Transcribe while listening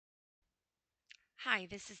Hi,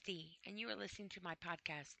 this is Dee, and you are listening to my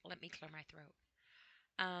podcast, Let Me Clear My Throat.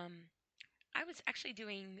 Um, I was actually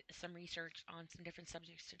doing some research on some different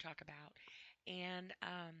subjects to talk about, and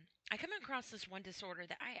I come across this one disorder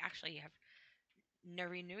that I actually have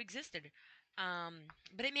never even knew existed.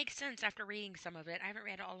 But it makes sense after reading some of it. I haven't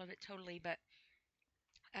read all of it totally, but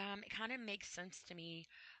it kind of makes sense to me.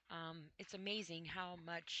 It's amazing how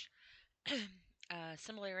much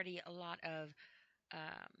similarity a lot of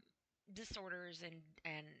um, disorders and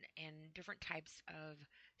different types of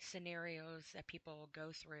scenarios that people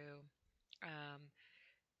go through um,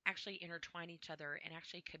 actually intertwine each other and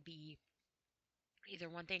actually could be either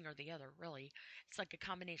one thing or the other. Really, it's like a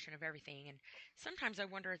combination of everything. And sometimes I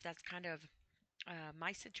wonder if that's kind of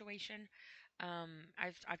my situation.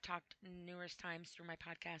 I've talked numerous times through my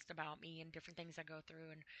podcast about me and different things I go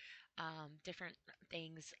through and different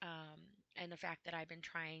things and the fact that I've been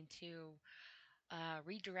trying to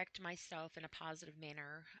redirect myself in a positive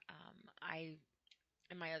manner. I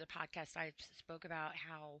in my other podcast I spoke about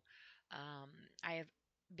how I have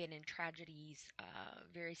been in tragedies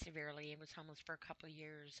very severely and was homeless for a couple of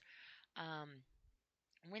years. Um,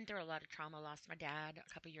 went through a lot of trauma. Lost my dad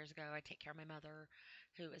a couple of years ago. I take care of my mother,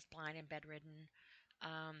 who is blind and bedridden.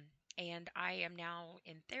 Um, and I am now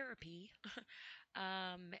in therapy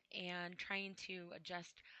and trying to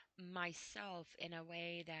adjust myself in a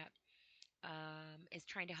way that is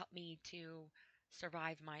trying to help me to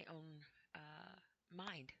survive my own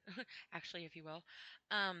mind, actually, if you will.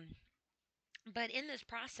 Um, but in this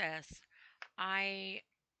process, I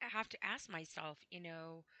have to ask myself,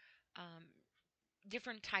 um,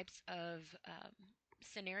 different types of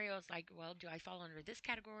scenarios like, well, do I fall under this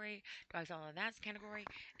category? Do I fall in that category?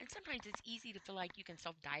 And sometimes it's easy to feel like you can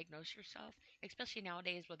self diagnose yourself, especially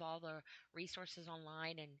nowadays with all the resources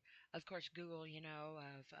online and, of course, Google, of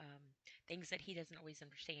things that he doesn't always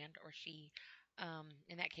understand or she.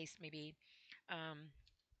 In that case, maybe um,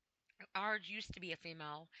 ours used to be a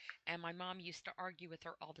female, and my mom used to argue with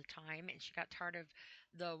her all the time, and she got tired of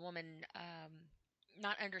the woman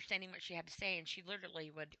not understanding what she had to say, and she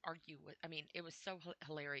literally would argue with. I mean, it was so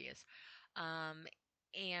hilarious. Um,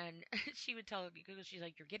 and she would tell me, Google, she's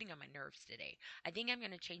like, "You're getting on my nerves today. I think I'm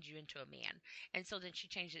going to change you into a man." And so then she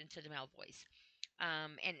changed it into the male voice.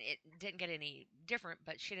 And it didn't get any different,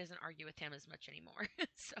 but she doesn't argue with him as much anymore.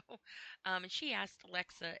 So, and she asked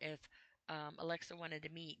Alexa if Alexa wanted to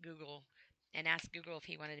meet Google and asked Google if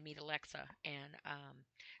he wanted to meet Alexa, and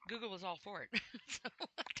Google was all for it. So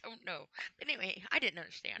I don't know, but anyway, I didn't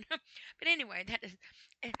understand. But anyway, that is.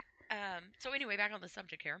 So anyway, back on the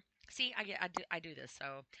subject here. See, I do this.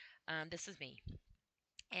 So this is me,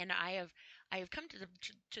 and I have come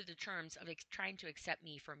to the terms of trying to accept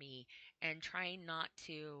me for me and trying not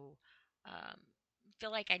to um,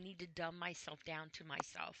 feel like I need to dumb myself down to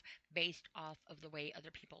myself based off of the way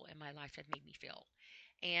other people in my life have made me feel.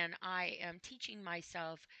 And I am teaching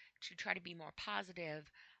myself to try to be more positive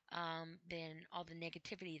than all the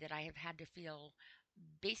negativity that I have had to feel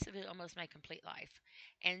basically almost my complete life.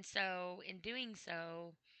 And so in doing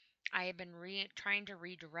so, I have been trying to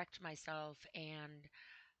redirect myself and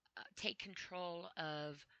take control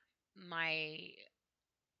of my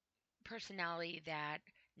personality that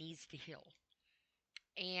needs to heal.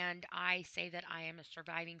 And I say that I am a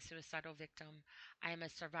surviving suicidal victim. I am a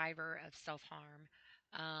survivor of self harm.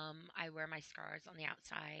 I wear my scars on the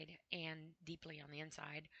outside and deeply on the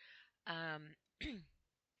inside. Um,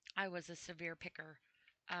 I was a severe picker.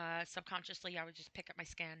 Subconsciously, I would just pick up my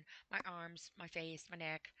skin, my arms, my face, my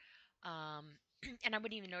neck, um, and I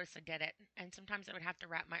wouldn't even notice I did it. And sometimes I would have to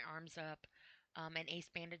wrap my arms up and ace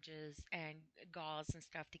bandages and gauze and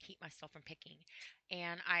stuff to keep myself from picking.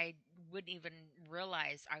 And I wouldn't even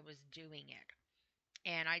realize I was doing it.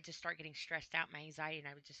 And I just start getting stressed out, my anxiety, and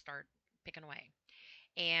I would just start picking away.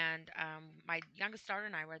 And my youngest daughter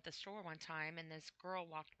and I were at the store one time, and this girl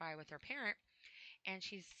walked by with her parent, and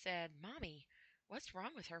she said, "Mommy, what's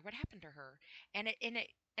wrong with her? What happened to her?" And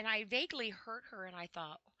I vaguely heard her, and I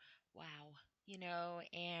thought, "Wow,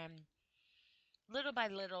 And little by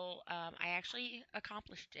little, I actually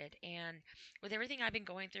accomplished it. And with everything I've been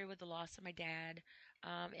going through, with the loss of my dad,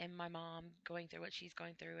 and my mom going through what she's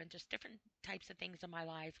going through, and just different types of things in my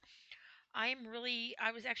life, I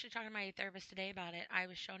was actually talking to my therapist today about it. I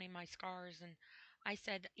was showing him my scars, and I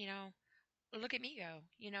said, look at me go.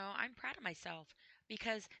 I'm proud of myself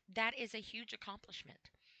because that is a huge accomplishment.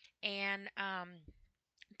 And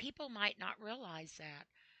people might not realize that.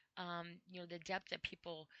 The depth that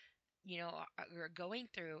people, are going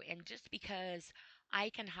through. And just because I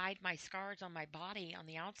can hide my scars on my body on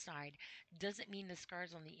the outside doesn't mean the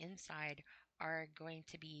scars on the inside are going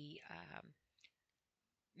to be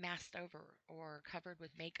masked over or covered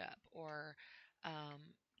with makeup or, um,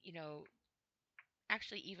 you know,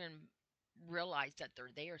 actually even realize that they're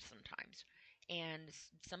there sometimes. And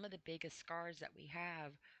some of the biggest scars that we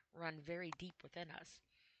have run very deep within us.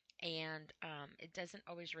 And it doesn't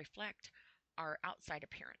always reflect our outside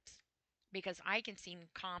appearance. Because I can seem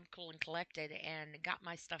calm, cool, and collected, and got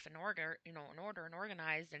my stuff in order, in order and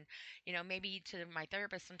organized, and maybe to my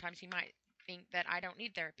therapist, sometimes he might think that I don't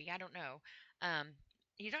need therapy. I don't know. Um,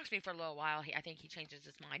 he talks to me for a little while. I think he changes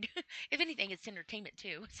his mind. If anything, it's entertainment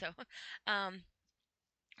too. So, um,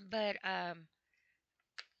 but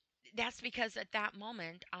that's because at that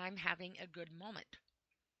moment I'm having a good moment.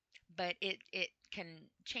 But it can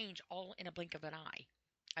change all in a blink of an eye.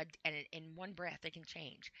 And in one breath, it can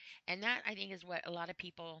change. And that, I think, is what a lot of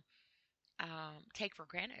people take for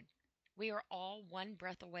granted. We are all one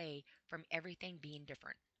breath away from everything being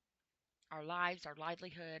different. Our lives, our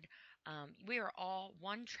livelihood. We are all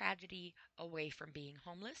one tragedy away from being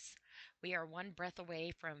homeless. We are one breath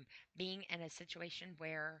away from being in a situation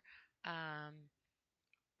where um,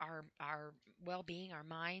 our well-being, our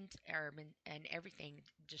mind, and everything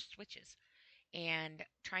just switches. And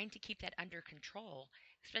trying to keep that under control,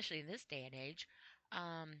 especially in this day and age,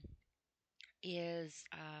 um, is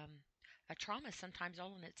a trauma sometimes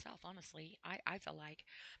all in itself, honestly, I feel like.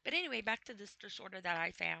 But anyway, back to this disorder that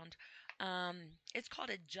I found. It's called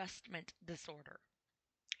adjustment disorder.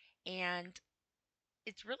 And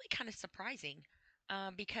it's really kind of surprising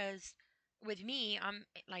because with me, I'm,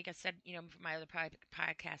 like I said, for my other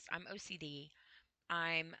podcast, I'm OCD,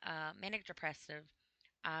 I'm manic depressive,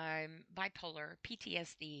 I'm bipolar,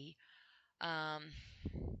 PTSD. Um,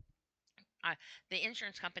 I, the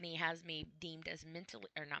insurance company has me deemed as mentally,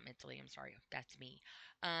 or not mentally, I'm sorry, that's me.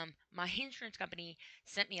 My insurance company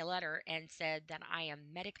sent me a letter and said that I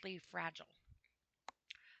am medically fragile.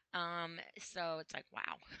 So it's like,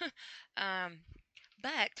 wow. um,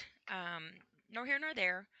 but nor here nor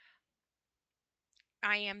there,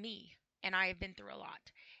 I am me, and I have been through a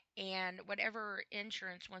lot. And whatever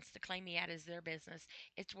insurance wants to claim me at is their business.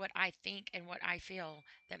 It's what I think and what I feel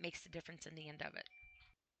that makes the difference in the end of it.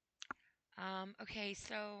 Okay,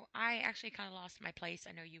 so I actually kind of lost my place.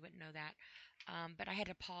 I know you wouldn't know that, but I had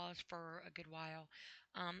to pause for a good while.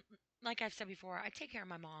 Um, like I've said before, I take care of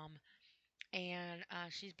my mom, and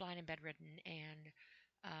she's blind and bedridden, and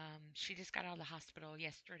she just got out of the hospital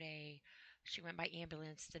yesterday. She went by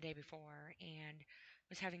ambulance the day before and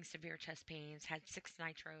was having severe chest pains, had 6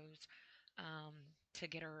 nitros um, to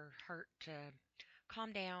get her heart to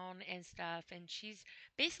calm down and stuff. And she's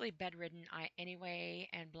basically bedridden anyway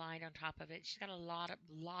and blind on top of it. She's got a lot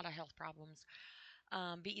of health problems.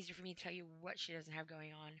 Be easier for me to tell you what she doesn't have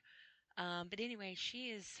going on. But anyway, she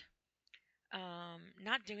is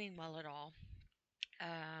not doing well at all.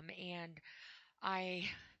 And I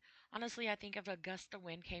honestly, I think if a gust of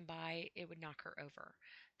wind came by, it would knock her over.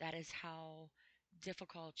 That is how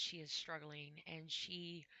difficult she is struggling, and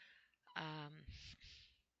um,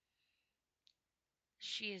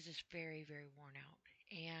 she is just very, very worn out.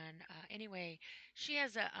 And anyway, she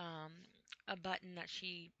has a button that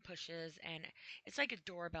she pushes, and it's like a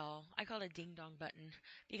doorbell. I call it a ding dong button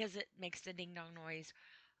because it makes the ding dong noise.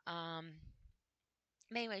 Um,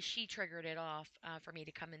 anyway, she triggered it off for me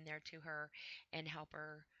to come in there to her and help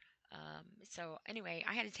her. So anyway,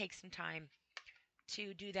 I had to take some time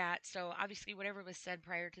to do that. So obviously, whatever was said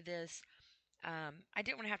prior to this, I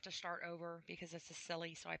didn't want to have to start over because this is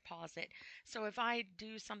silly, so I paused it. So if I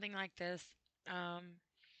do something like this, um,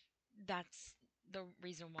 that's the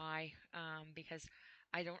reason why, because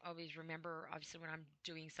I don't always remember, obviously, when I'm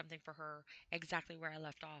doing something for her, exactly where I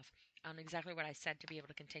left off, exactly what I said to be able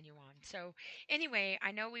to continue on. So, anyway,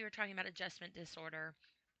 I know we were talking about adjustment disorder.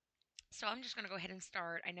 So I'm just going to go ahead and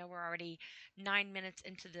start. I know we're already 9 minutes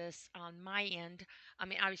into this on my end. I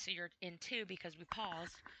mean, obviously you're in two because we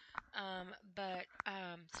paused.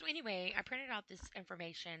 So anyway, I printed out this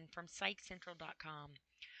information from psychcentral.com.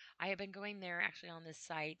 I have been going there actually on this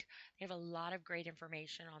site. They have a lot of great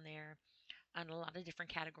information on there on a lot of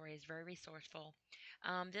different categories, very resourceful.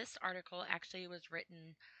 This article actually was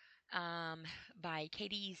written um, by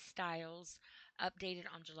Katie Stiles, updated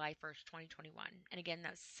on July 1st, 2021. And again,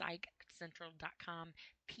 that's psychcentral.com,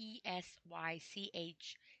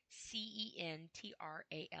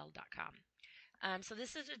 psychcentral.com. So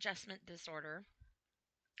this is adjustment disorder,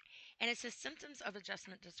 and it says symptoms of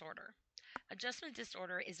adjustment disorder. Adjustment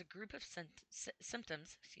disorder is a group of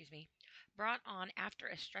symptoms, brought on after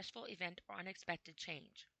a stressful event or unexpected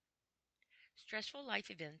change. Stressful life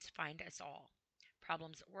events find us all.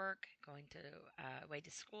 Problems at work, going to away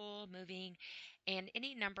to school, moving, and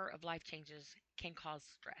any number of life changes can cause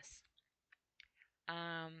stress.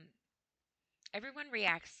 Um, Everyone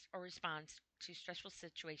reacts or responds to stressful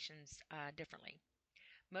situations differently.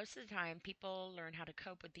 Most of the time, people learn how to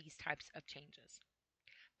cope with these types of changes.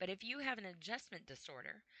 But if you have an adjustment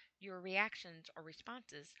disorder, your reactions or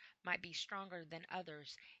responses might be stronger than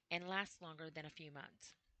others and last longer than a few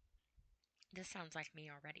months. This sounds like me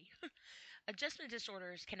already. Adjustment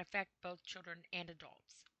disorders can affect both children and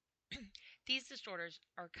adults. These disorders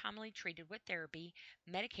are commonly treated with therapy,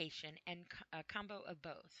 medication, and a combo of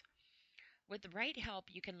both. With the right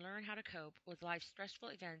help, you can learn how to cope with life's stressful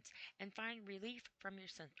events and find relief from your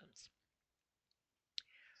symptoms.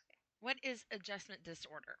 What is adjustment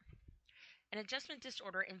disorder? An adjustment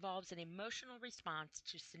disorder involves an emotional response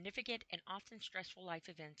to significant and often stressful life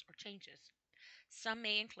events or changes. Some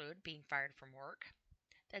may include being fired from work,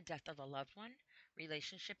 the death of a loved one,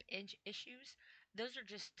 relationship issues. Those are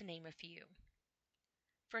just to name a few.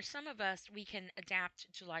 For some of us, we can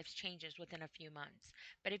adapt to life's changes within a few months,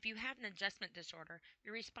 but if you have an adjustment disorder,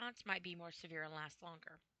 your response might be more severe and last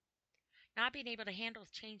longer. Not being able to handle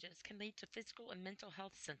changes can lead to physical and mental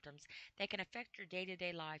health symptoms that can affect your day to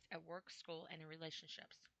day life at work, school, and in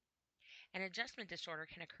relationships. An adjustment disorder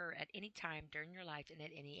can occur at any time during your life and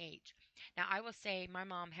at any age. Now, I will say my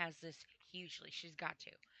mom has this hugely. She's got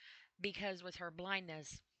to. Because with her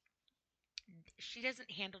blindness, she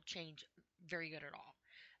doesn't handle change very good at all.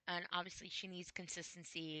 And obviously, she needs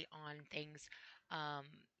consistency on things, um,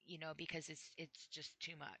 because it's just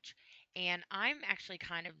too much. And I'm actually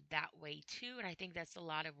kind of that way too. And I think that's a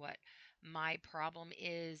lot of what my problem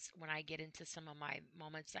is when I get into some of my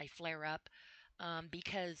moments. I flare up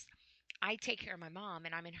because I take care of my mom,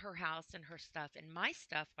 and I'm in her house and her stuff, and my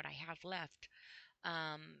stuff, what I have left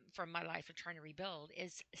from my life of trying to rebuild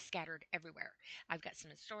is scattered everywhere. I've got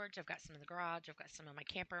some in storage, I've got some in the garage, I've got some in my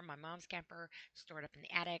camper, my mom's camper, stored up in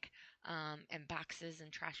the attic, and boxes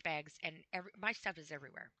and trash bags, and my stuff is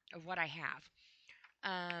everywhere of what I have.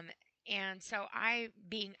 Um, and so I,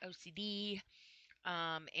 being OCD,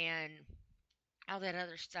 and all that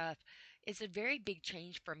other stuff, it's a very big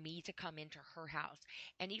change for me to come into her house.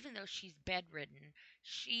 And even though she's bedridden,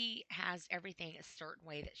 she has everything a certain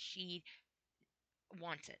way that she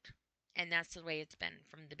wants it. And that's the way it's been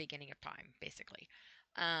from the beginning of time, basically,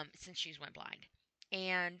 since she's went blind.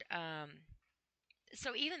 And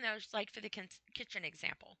so even though, like for the kitchen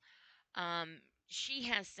example, um, she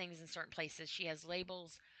has things in certain places. She has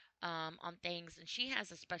labels on things, and she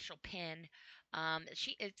has a special pen.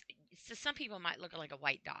 She it's so some people might look like a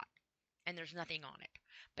white dot, and there's nothing on it.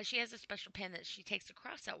 But she has a special pen that she takes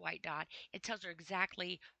across that white dot. It tells her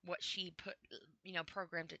exactly what she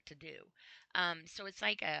programmed it to do. So it's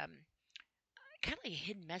like kind of like a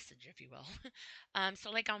hidden message, if you will.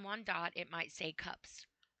 So like on one dot, it might say cups.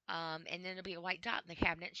 And then there'll be a white dot in the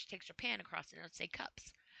cabinet. And she takes her pen across it and it'll say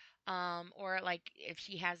cups. Or like if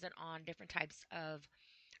she has it on different types of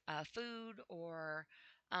food or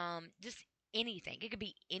just anything. It could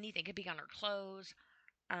be anything. It could be on her clothes.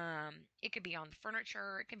 It could be on the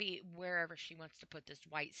furniture. It could be wherever she wants to put this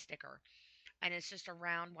white sticker. And it's just a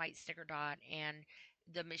round white sticker dot. And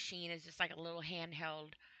the machine is just like a little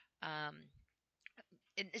handheld. Um,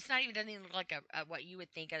 it's not even, doesn't even look like a what you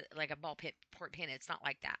would think like a ball port pen. It's not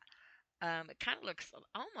like that. It kind of looks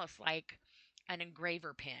almost like an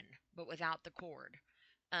engraver pen, but without the cord.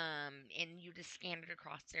 And you just scan it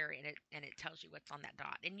across there, and it tells you what's on that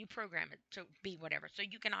dot, and you program it to be whatever. So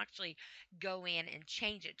you can actually go in and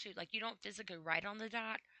change it too. Like you don't physically write on the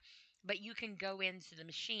dot, but you can go into the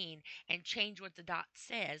machine and change what the dot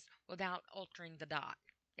says without altering the dot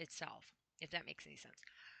itself, if that makes any sense.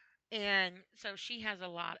 And so she has a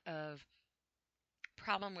lot of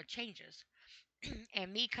problem with changes.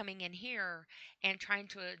 And me coming in here and trying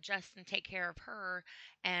to adjust and take care of her,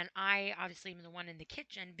 and I obviously am the one in the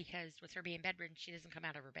kitchen because with her being bedridden, she doesn't come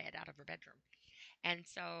out of her bed, out of her bedroom. And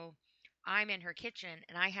so I'm in her kitchen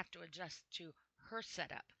and I have to adjust to her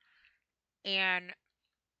setup. And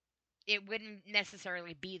it wouldn't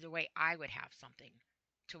necessarily be the way I would have something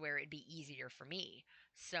to where it'd be easier for me.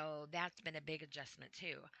 So that's been a big adjustment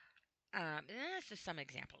too. And that's just some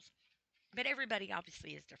examples. But everybody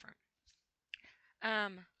obviously is different.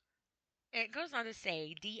 Um, it goes on to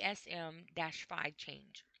say DSM 5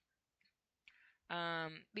 change.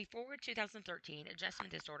 Before 2013,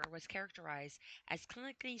 adjustment disorder was characterized as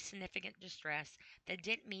clinically significant distress that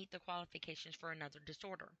didn't meet the qualifications for another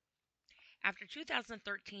disorder. After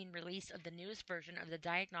 2013 release of the newest version of the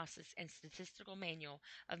Diagnosis and Statistical Manual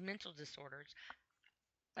of Mental Disorders,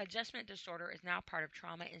 adjustment disorder is now part of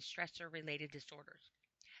trauma and stressor related disorders.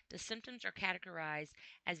 The symptoms are categorized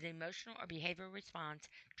as an emotional or behavioral response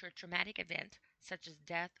to a traumatic event, such as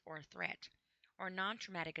death or a threat, or non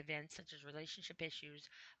traumatic events such as relationship issues,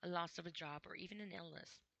 a loss of a job, or even an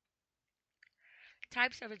illness.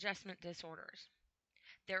 Types of adjustment disorders.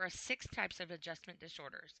 There are 6 types of adjustment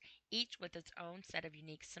disorders, each with its own set of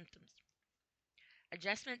unique symptoms.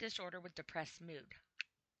 Adjustment disorder with depressed mood.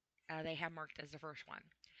 They have marked as the first one.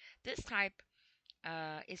 This type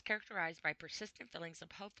is characterized by persistent feelings of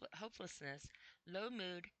hopelessness, low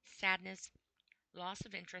mood, sadness, loss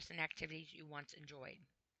of interest in activities you once enjoyed.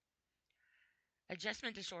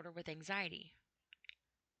 Adjustment disorder with anxiety.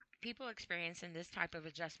 People experiencing this type of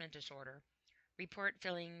adjustment disorder report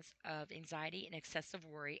feelings of anxiety and excessive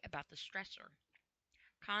worry about the stressor.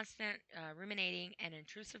 Constant ruminating and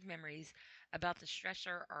intrusive memories about the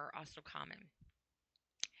stressor are also common.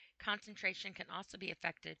 Concentration can also be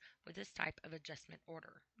affected with this type of adjustment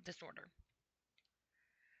disorder.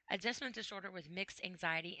 Adjustment disorder with mixed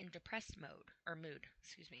anxiety and depressed mood.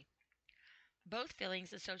 Both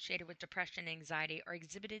feelings associated with depression and anxiety are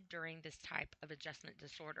exhibited during this type of adjustment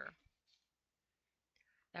disorder.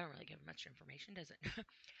 That don't really give much information, does it?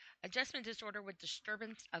 Adjustment disorder with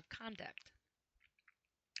disturbance of conduct.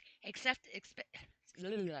 Let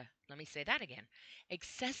me say that again.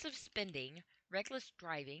 Excessive spending, reckless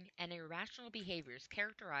driving, and irrational behaviors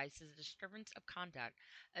characterized as a disturbance of conduct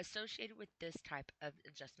associated with this type of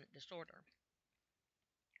adjustment disorder.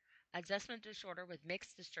 Adjustment disorder with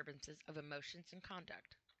mixed disturbances of emotions and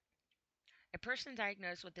conduct. A person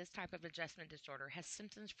diagnosed with this type of adjustment disorder has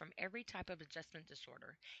symptoms from every type of adjustment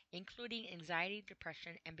disorder, including anxiety,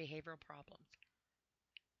 depression, and behavioral problems.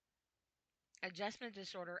 Adjustment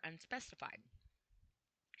disorder unspecified.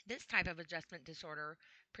 This type of adjustment disorder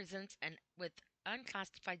presents with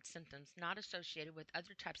unclassified symptoms not associated with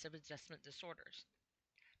other types of adjustment disorders.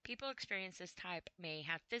 People experience this type may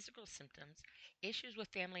have physical symptoms, issues with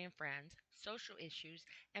family and friends, social issues,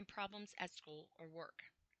 and problems at school or work.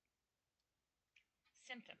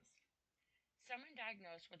 Symptoms. Someone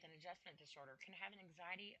diagnosed with an adjustment disorder can have an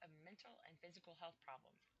anxiety of mental and physical health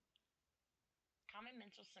problems. Common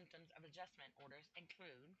mental symptoms of adjustment disorders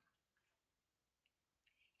include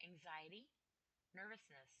anxiety,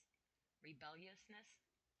 nervousness, rebelliousness,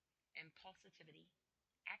 impulsivity,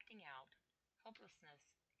 acting out, hopelessness,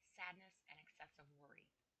 sadness, and excessive worry.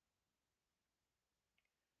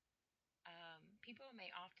 People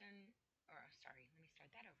may often, or sorry, let me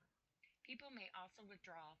start that over. People may also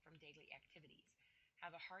withdraw from daily activities,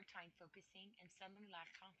 have a hard time focusing, and suddenly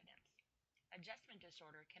lack confidence. Adjustment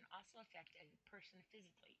disorder can also affect a person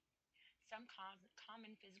physically. Some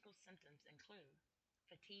common physical symptoms include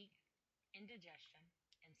fatigue, indigestion,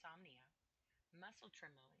 insomnia, muscle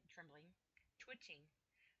trembling, twitching,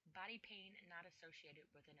 body pain not associated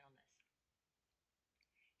with an illness.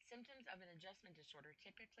 Symptoms of an adjustment disorder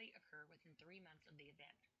typically occur within 3 months of the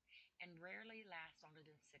event and rarely last longer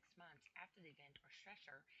than 6 months after the event or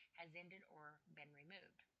stressor has ended or been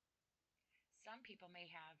removed. Some people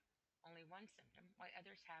may have only one symptom, while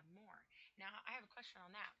others have more. Now, I have a question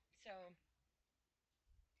on that. So,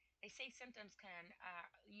 they say symptoms can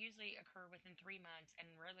usually occur within 3 months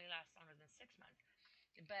and rarely last longer than 6 months.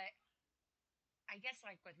 But I guess,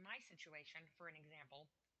 like with my situation, for an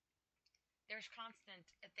example, there's constant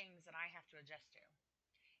things that I have to adjust to.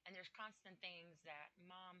 And there's constant things that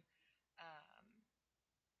mom, um,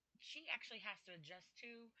 she actually has to adjust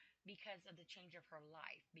to because of the change of her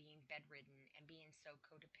life, being bedridden and being so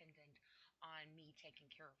codependent on me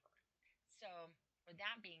taking care of her. So, with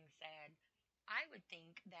that being said, I would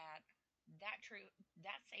think that that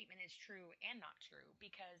statement is true and not true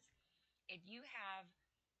because if you have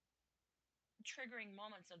triggering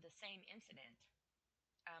moments of the same incident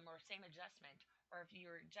or same adjustment, or if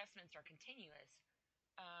your adjustments are continuous,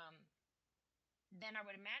 um, then I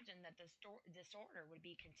would imagine that the disorder would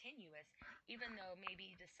be continuous, even though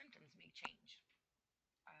maybe the symptoms may change,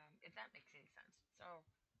 if that makes any sense. So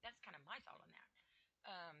that's kind of my thought on that.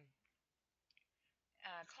 Um,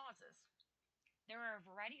 Causes. There are a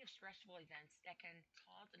variety of stressful events that can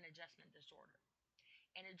cause an adjustment disorder.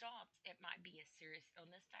 In adults, it might be a serious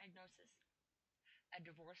illness diagnosis, a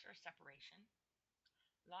divorce or separation,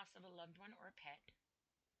 loss of a loved one or a pet,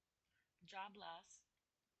 job loss,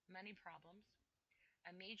 money problems,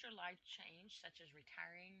 a major life change such as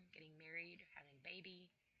retiring, getting married, having a baby,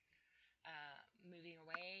 moving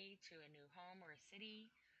away to a new home or a city,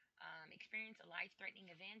 experience a life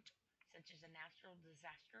threatening event such as a natural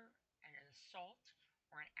disaster, an assault,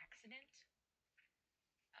 or an accident.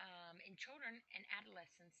 In children and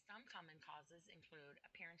adolescents, some common causes include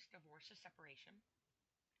a parent's divorce or separation,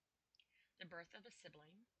 the birth of a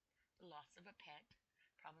sibling, the loss of a pet,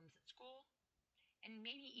 problems at school, and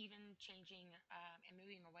maybe even changing and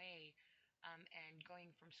moving away and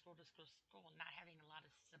going from school to school to school, not having a lot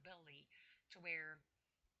of stability to where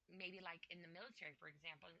maybe like in the military, for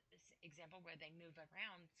example, where they move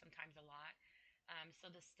around sometimes a lot. So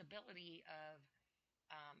the stability of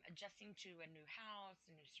adjusting to a new house,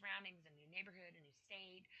 a new surroundings, a new neighborhood, a new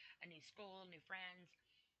state, a new school, new friends.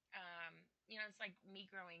 It's like me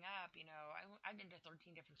growing up. I've been to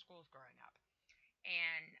 13 different schools growing up,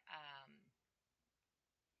 and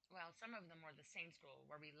well, some of them were the same school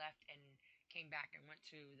where we left and came back and went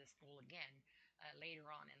to the school again later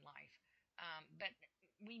on in life. But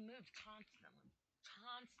we moved constantly,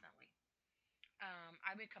 constantly.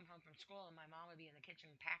 I would come home from school and my mom would be in the kitchen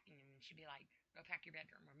packing and she'd be like, "Go pack your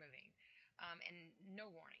bedroom. We're moving," and no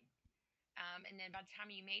warning. And then by the time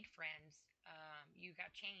you made friends, you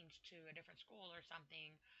got changed to a different school or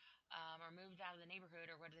something, or moved out of the neighborhood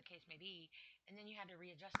or whatever the case may be, and then you had to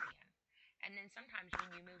readjust again. And then sometimes when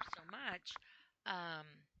you move so much, um,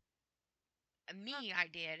 I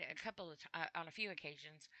did on a few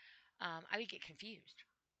occasions, I would get confused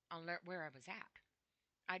on where I was at.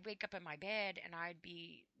 I'd wake up in my bed and I'd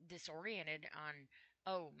be disoriented on,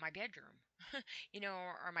 oh, my bedroom,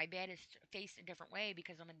 or my bed is faced a different way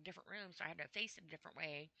because I'm in a different room, so I had to face it a different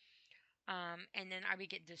way. And then I would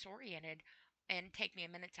get disoriented and take me a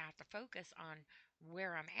minute to have to focus on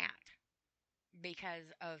where I'm at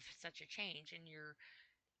because of such a change. And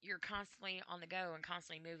you're constantly on the go and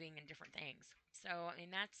constantly moving and different things. So I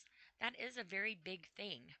mean that is a very big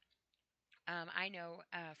thing. I know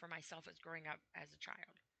for myself as growing up as a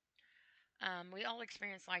child. We all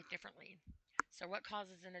experience life differently. So, what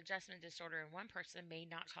causes an adjustment disorder in one person may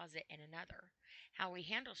not cause it in another. How we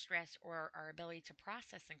handle stress or our ability to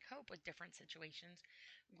process and cope with different situations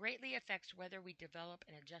greatly affects whether we develop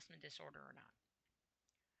an adjustment disorder or not.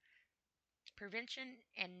 Prevention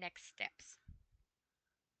and next steps.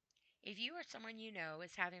 If you or someone you know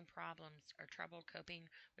is having problems or trouble coping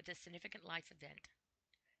with a significant life event,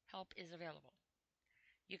 help is available.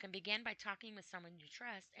 You can begin by talking with someone you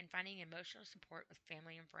trust and finding emotional support with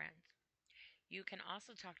family and friends. You can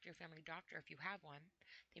also talk to your family doctor if you have one.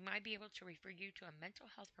 They might be able to refer you to a mental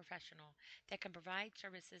health professional that can provide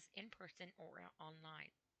services in person or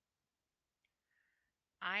online.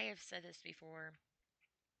 I have said this before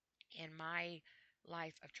in my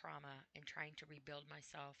life of trauma and trying to rebuild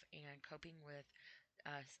myself and coping with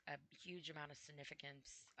a huge amount of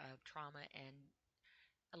significance of trauma and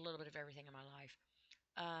a little bit of everything in my life.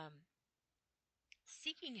 Um,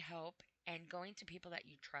 Seeking help and going to people that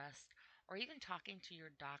you trust, or even talking to your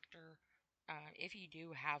doctor, if you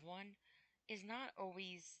do have one, is not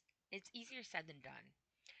always, it's easier said than done.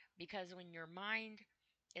 Because when your mind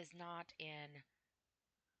is not in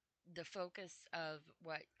the focus of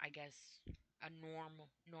what I guess a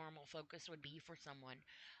normal focus would be for someone,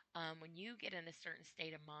 when you get in a certain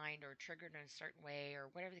state of mind or triggered in a certain way or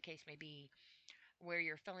whatever the case may be, where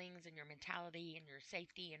your feelings and your mentality and your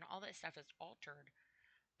safety and all that stuff is altered,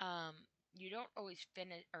 you don't always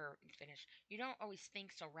finish. You don't always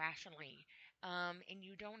think so rationally, and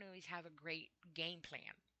you don't always have a great game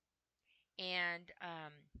plan. And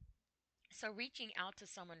so, reaching out to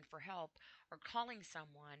someone for help or calling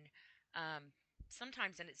someone, um,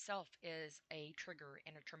 sometimes in itself is a trigger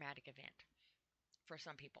in a traumatic event for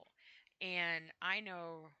some people. And I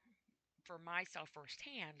know for myself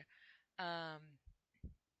firsthand, um,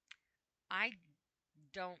 I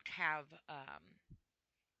don't have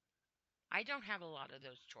I don't have a lot of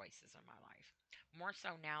those choices in my life, more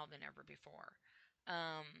so now than ever before.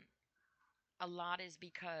 Um, a lot is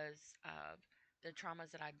because of the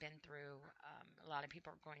traumas that I've been through. A lot of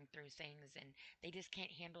people are going through things and they just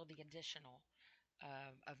can't handle the additional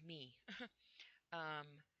of me. um,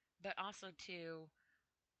 but also, too,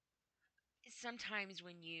 sometimes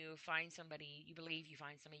when you find somebody, you believe you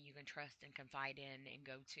find somebody you can trust and confide in and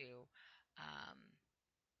go to, um,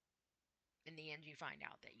 in the end, you find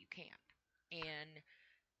out that you can't. And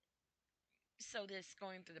so this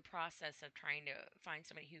going through the process of trying to find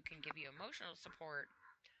somebody who can give you emotional support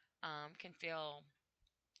can feel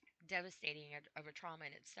devastating of a trauma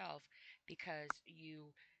in itself because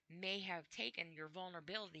you may have taken your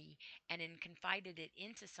vulnerability and then confided it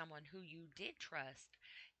into someone who you did trust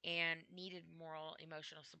and needed moral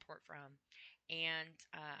emotional support from, and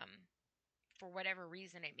for whatever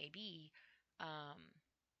reason it may be, um,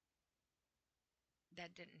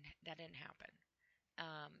 that didn't happen,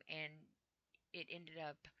 and it ended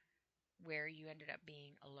up where you ended up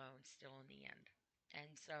being alone still in the end.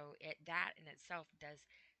 And so that in itself does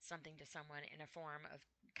something to someone in a form of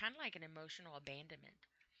kind of like an emotional abandonment.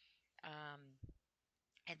 Um,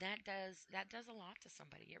 and that does a lot to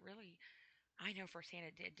somebody. It really, I know firsthand,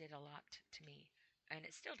 it did a lot to me. and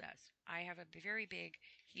it still does. I have a very big,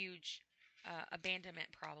 huge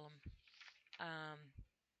abandonment problem, um,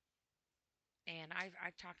 and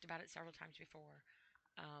I've talked about it several times before.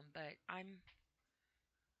 But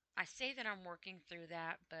I say that I'm working through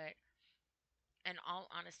that, but in all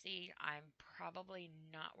honesty, I'm probably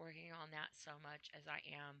not working on that so much as I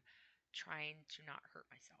am trying to not hurt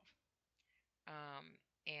myself, um,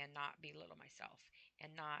 and not belittle myself,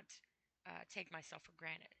 and not take myself for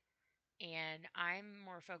granted. And I'm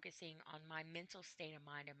more focusing on my mental state of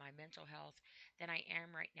mind and my mental health than I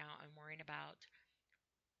am right now. I'm worrying about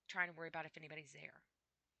trying to worry about if anybody's there,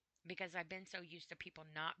 because I've been so used to people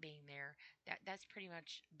not being there that that's pretty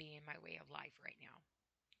much being my way of life right now.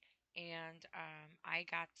 And I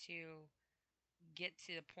got to get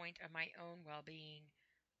to the point of my own well-being,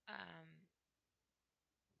 um,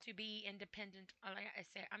 to be independent. Like I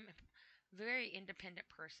say, I'm a very independent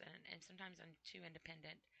person, and sometimes I'm too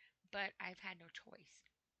independent, but I've had no choice.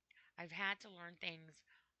 I've had to learn things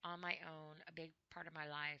on my own, a big part of my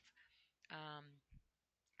life. Um,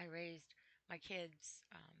 I raised my kids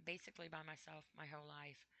basically by myself my whole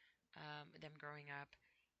life, them growing up,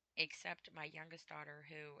 except my youngest daughter,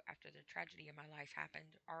 who, after the tragedy in my life happened,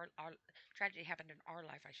 our tragedy happened in our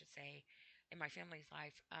life, I should say, in my family's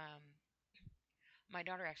life. My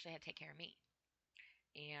daughter actually had to take care of me,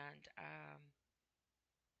 and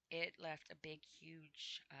it left a big,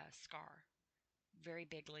 huge scar, very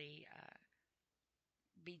bigly,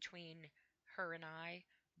 between her and I,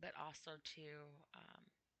 but also to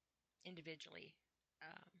individually,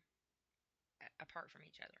 um, apart from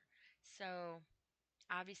each other. So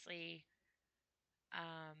obviously,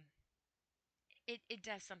 um, it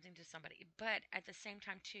does something to somebody. But at the same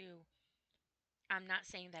time, too, I'm not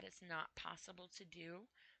saying that it's not possible to do,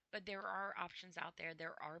 but there are options out there.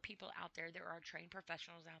 There are people out there. There are trained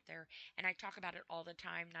professionals out there. And I talk about it all the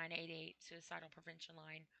time, 988 Suicidal Prevention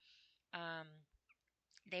Line. Um,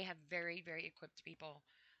 they have very, very equipped people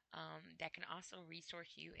that can also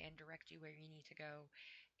resource you and direct you where you need to go,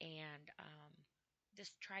 and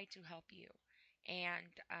just try to help you.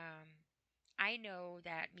 And I know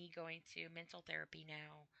that me going to mental therapy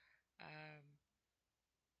now,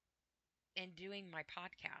 and doing my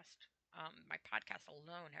podcast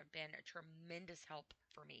alone have been a tremendous help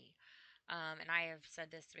for me. And I have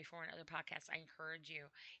said this before in other podcasts. I encourage you,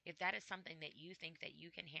 if that is something that you think that you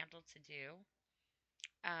can handle to do,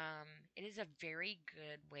 it is a very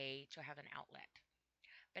good way to have an outlet.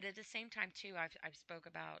 But at the same time, too, I've spoke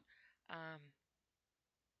about, um,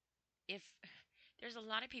 if there's a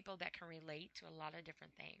lot of people that can relate to a lot of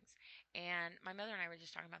different things. And my mother and I were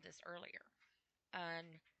just talking about this earlier. And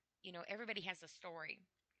everybody has a story,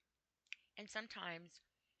 and sometimes,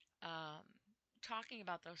 um, talking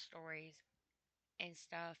about those stories and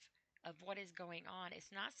stuff of what is going on,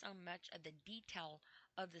 it's not so much of the detail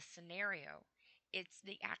of the scenario; it's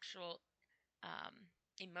the actual, um,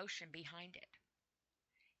 emotion behind it,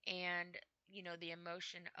 and the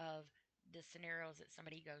emotion of the scenarios that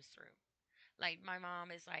somebody goes through. Like, my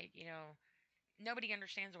mom is like, nobody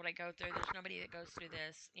understands what I go through. There's nobody that goes through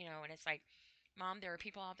this, and it's like, Mom, there are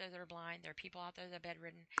people out there that are blind. There are people out there that are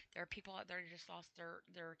bedridden. There are people out there that just lost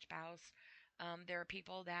their spouse. There are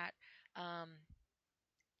people that, um,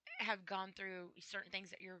 have gone through certain things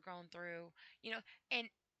that you're going through, you know, and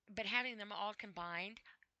but having them all combined,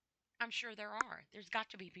 I'm sure there are. There's got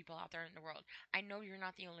to be people out there in the world. I know you're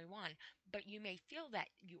not the only one, but you may feel that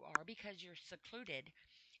you are because you're secluded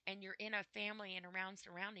and you're in a family and around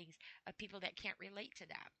surroundings of people that can't relate to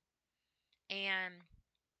that. And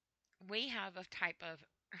we have a type of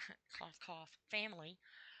cough cough family,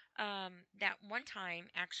 that one time,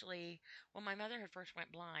 actually, when my mother had first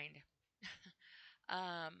went blind,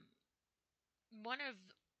 um, one of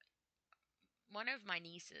one of my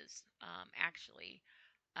nieces, actually,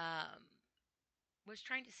 um, was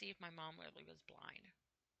trying to see if my mom really was blind.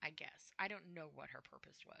 I guess I don't know what her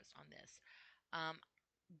purpose was on this, um,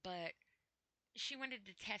 but she wanted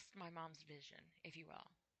to test my mom's vision, if you will,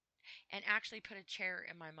 and actually put a chair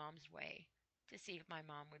in my mom's way to see if my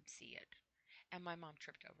mom would see it. And my mom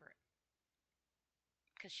tripped over it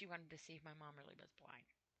because she wanted to see if my mom really was blind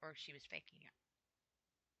or if she was faking it.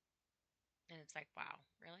 And it's like, wow,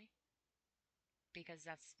 really? Because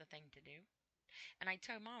that's the thing to do. And I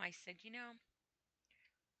told mom, I said,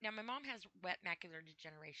 now my mom has wet macular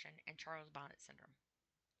degeneration and Charles Bonnet syndrome.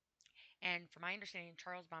 And from my understanding,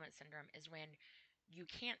 Charles Bonnet syndrome is when you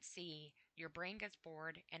can't see, your brain gets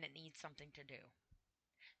bored, and it needs something to do.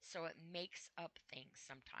 So it makes up things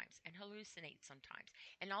sometimes and hallucinates sometimes.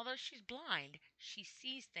 And although she's blind, she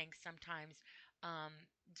sees things sometimes,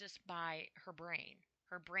 just by her brain.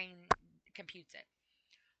 Her brain computes it.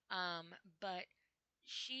 But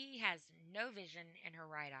She has no vision in her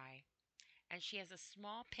right eye, and she has a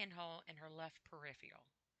small pinhole in her left peripheral.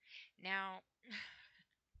 Now,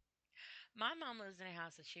 my mom lives in a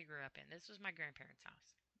house that she grew up in. This was my grandparents'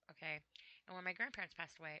 house. Okay. And when my grandparents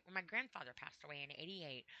passed away, when my grandfather passed away in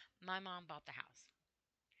 88, my mom bought the house.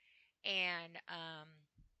 And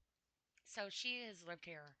so she has lived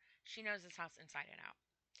here. She knows this house inside and out.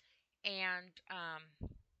 And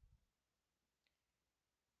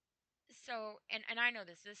and I know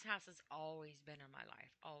this house has always been in my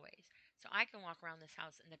life, always. So I can walk around this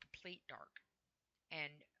house in the complete dark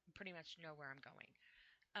and pretty much know where I'm going.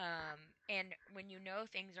 And when you know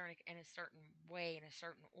things are in a certain way, in a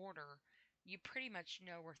certain order, you pretty much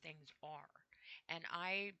know where things are. And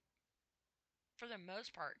I, for the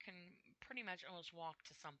most part, can pretty much almost walk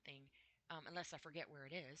to something, unless I forget where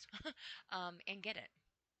it is, and get it.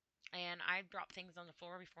 And I've dropped things on the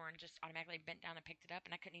floor before and just automatically bent down and picked it up,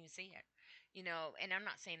 and I couldn't even see it, And I'm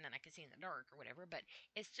not saying that I can see in the dark or whatever, but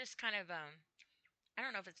it's just kind of I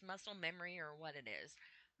don't know if it's muscle memory or what it is,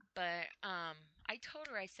 but I told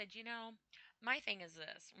her, I said, my thing is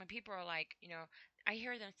this: when people are like, I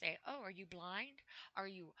hear them say, "Oh, are you blind? Are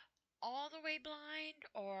you all the way blind,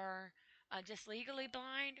 or just legally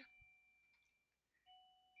blind?"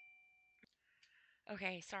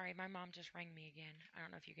 Okay, sorry, my mom just rang me again. I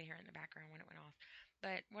don't know if you could hear it in the background when it went off.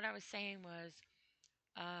 But what I was saying was,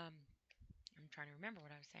 um, I'm trying to remember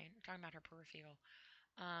what I was saying. I'm talking about her peripheral.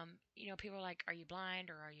 People are like, "Are you blind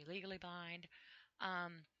or are you legally blind?"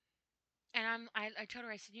 Um, and I told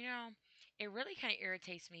her, I said, it really kind of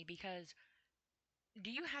irritates me because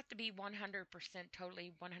do you have to be 100%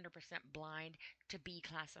 totally 100% blind to be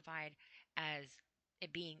classified as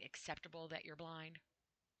it being acceptable that you're blind?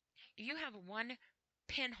 If you have one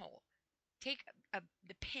pinhole, take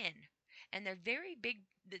the pin and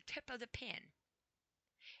the tip of the pin,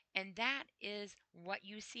 and that is what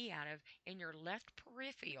you see out of in your left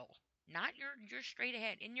peripheral, not your straight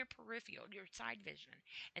ahead, in your peripheral, your side vision,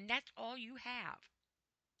 and that's all you have.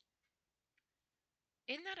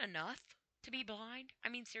 Isn't that enough to be blind? I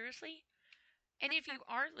mean, seriously? And if you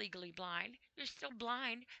are legally blind, you're still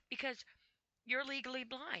blind because you're legally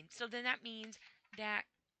blind. So then that means that,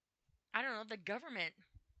 I don't know, the government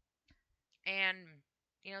and,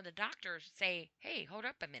 the doctors say, "Hey, hold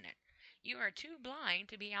up a minute. You are too blind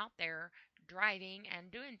to be out there driving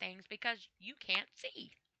and doing things because you can't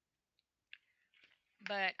see."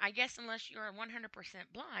 But I guess unless you're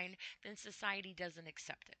 100% blind, then society doesn't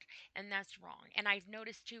accept it. And that's wrong. And I've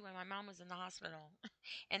noticed too when my mom was in the hospital,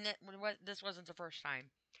 and this wasn't the first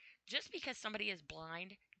time. Just because somebody is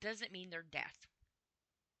blind doesn't mean they're deaf.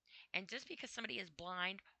 And just because somebody is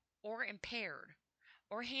blind or impaired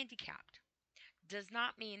or handicapped does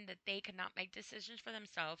not mean that they cannot make decisions for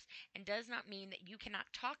themselves, and does not mean that you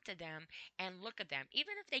cannot talk to them and look at them.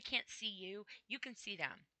 Even if they can't see you, you can see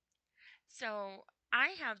them. So I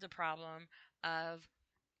have the problem of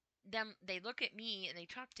them, they look at me and they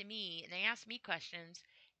talk to me and they ask me questions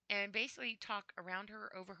and basically talk around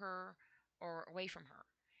her, over her, or away from her.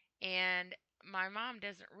 And my mom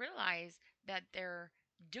doesn't realize that they're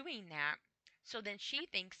doing that. So then she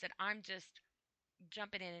thinks that I'm just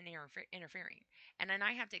jumping in and interfering. And then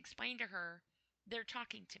I have to explain to her they're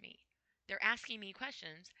talking to me. They're asking me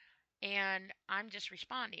questions and I'm just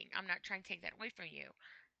responding. I'm not trying to take that away from you.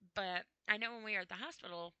 But I know when we were at the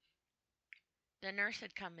hospital, the nurse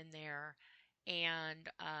had come in there and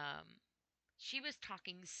she was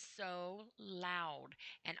talking so loud,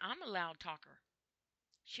 and I'm a loud talker.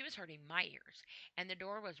 She was hurting my ears, and the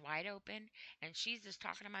door was wide open, and she's just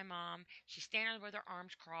talking to my mom. She's standing with her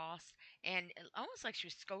arms crossed, and almost like she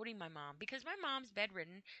was scolding my mom because my mom's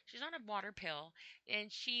bedridden. She's on a water pill,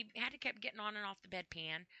 and she had to keep getting on and off the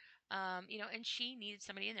bedpan. And she needed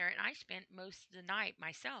somebody in there, and I spent most of the night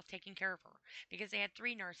myself taking care of her because they had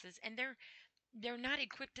three nurses, and they're not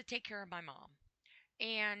equipped to take care of my mom.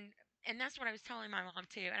 And and that's what I was telling my mom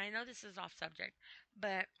too. And I know this is off subject,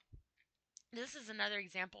 but this is another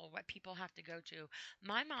example of what people have to go to.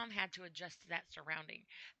 My mom had to adjust to that surrounding.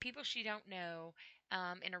 People she don't know,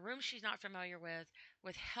 in a room she's not familiar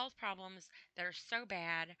with health problems that are so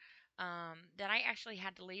bad that I actually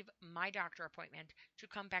had to leave my doctor appointment to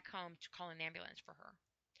come back home to call an ambulance for her.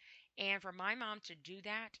 And for my mom to do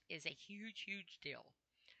that is a huge, huge deal.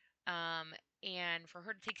 Um, and for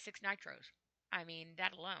her to take 6 nitros, I mean,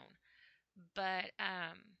 that alone. But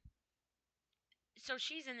so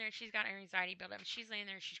she's in there, she's got her anxiety built up, she's laying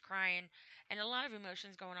there, she's crying, and a lot of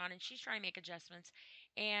emotions going on, and she's trying to make adjustments,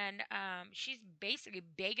 and she's basically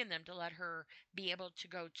begging them to let her be able to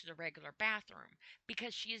go to the regular bathroom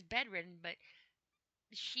because she is bedridden, but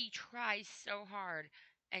she tries so hard,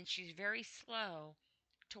 and she's very slow,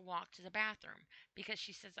 to walk to the bathroom because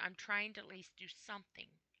she says, I'm trying to at least do something.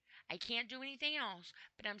 I can't do anything else,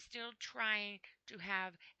 but I'm still trying to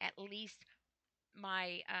have at least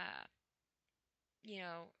my, you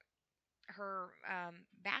know, her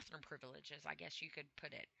bathroom privileges, I guess you could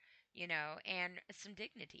put it, and some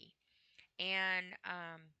dignity. And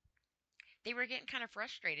they were getting kind of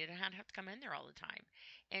frustrated and I'd have to come in there all the time.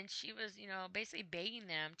 And she was, basically begging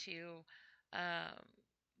them to um,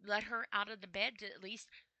 let her out of the bed to at least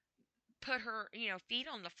put her, feet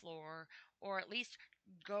on the floor or at least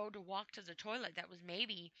go to walk to the toilet that was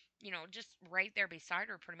maybe, just right there beside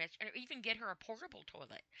her pretty much, and even get her a portable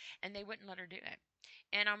toilet. And they wouldn't let her do it.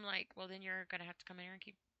 And I'm like, well, then you're going to have to come in here and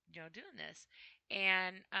keep, doing this.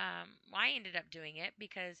 And well, I ended up doing it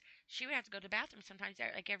because she would have to go to the bathroom sometimes,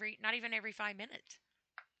 like not even every 5 minutes.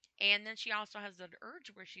 And then she also has the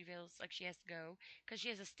urge where she feels like she has to go because she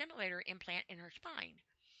has a stimulator implant in her spine.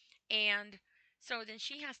 And so then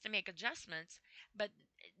she has to make adjustments. But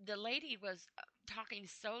the lady was talking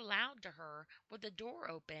so loud to her with the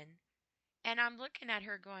door open. And I'm looking at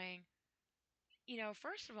her going,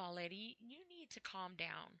 first of all, lady, you need to calm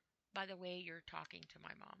down by the way you're talking to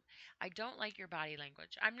my mom. I don't like your body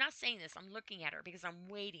language. I'm not saying this. I'm looking at her because I'm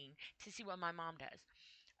waiting to see what my mom does.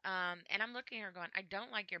 And I'm looking at her going, I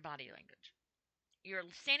don't like your body language. You're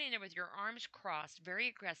standing there with your arms crossed very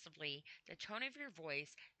aggressively. The tone of your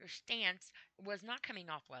voice, your stance was not coming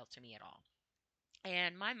off well to me at all.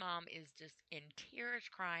 And my mom is just in tears,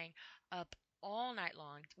 crying up all night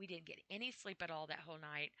long. We didn't get any sleep at all that whole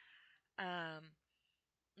night. Um,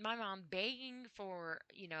 my mom begging for,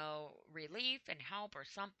 relief and help or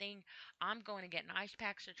something. I'm going to get an ice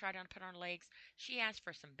pack to try to put on her legs. She asked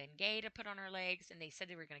for some Bengay to put on her legs, and they said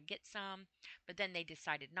they were going to get some, but then they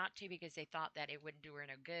decided not to because they thought that it wouldn't do her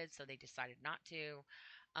no good, so they decided not to.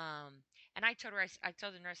 And I told her, I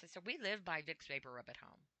told the nurse, I said, we live by Vicks Vapor Rub at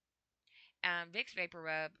home. Vicks Vapor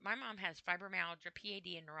Rub. My mom has fibromyalgia, PAD,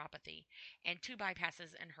 and neuropathy, and two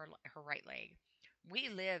bypasses in her right leg. We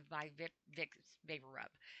live by Vicks Vapor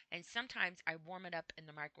Rub, and sometimes I warm it up in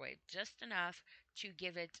the microwave just enough to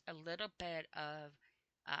give it a little bit of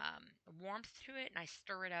um, warmth to it, and I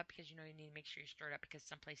stir it up because you need to make sure you stir it up because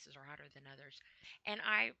some places are hotter than others. And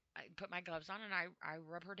I put my gloves on and I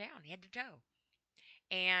rub her down head to toe.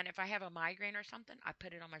 And if I have a migraine or something, I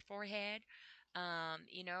put it on my forehead,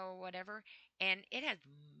 whatever. And it has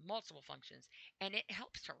multiple functions and it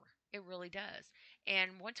helps her. It really does.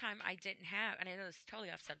 And one time I didn't have, and I know this is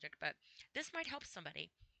totally off subject, but this might help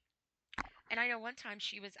somebody. And I know one time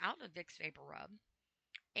she was out of Vicks Vapor Rub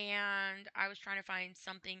and I was trying to find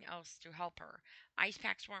something else to help her. Ice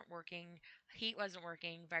packs weren't working, heat wasn't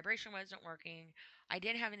working, vibration wasn't working. I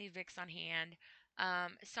didn't have any Vicks on hand.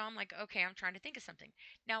 So I'm like, okay, I'm trying to think of something.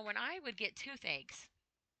 Now, when I would get toothaches,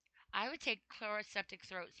 I would take chloroseptic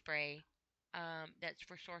throat spray that's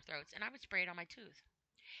for sore throats, and I would spray it on my tooth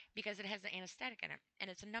because it has an anesthetic in it and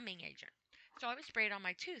it's a numbing agent. So I would spray it on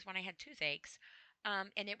my tooth when I had toothaches,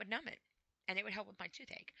 and it would numb it. And it would help with my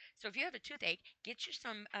toothache. So if you have a toothache, get you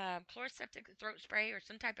some chloroseptic throat spray or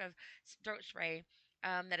some type of throat spray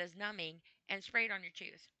that is numbing and spray it on your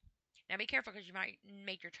tooth. Now be careful because you might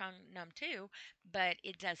make your tongue numb too, but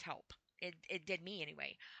it does help. It did me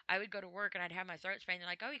anyway. I would go to work and I'd have my throat spray and they're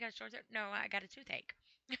like, "Oh, you got a sore throat?" No, I got a toothache.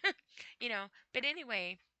 But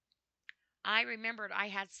anyway, I remembered I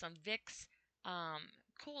had some Vicks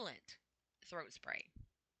coolant throat spray,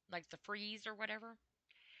 like the freeze or whatever.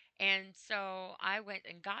 And so I went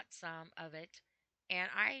and got some of it and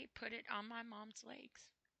I put it on my mom's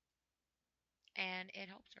legs and it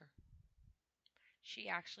helped her. She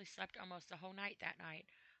actually slept almost the whole night that night.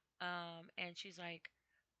 And she's like,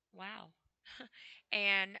 wow.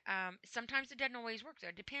 And sometimes it doesn't always work, though.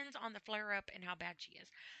 It depends on the flare up and how bad she is.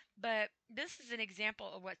 But this is an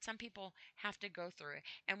example of what some people have to go through.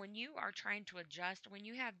 And when you are trying to adjust, when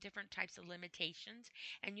you have different types of limitations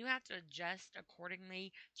and you have to adjust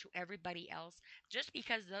accordingly to everybody else, just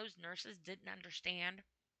because those nurses didn't understand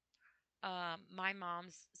my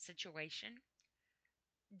mom's situation,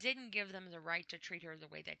 didn't give them the right to treat her the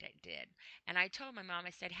way that they did. And I told my mom,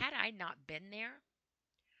 I said, had I not been there,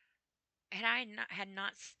 had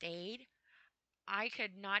not stayed, I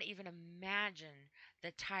could not even imagine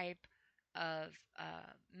the type of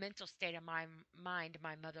mental state of my mind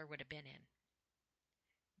my mother would have been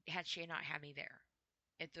in had she not had me there.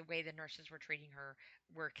 If the way the nurses were treating her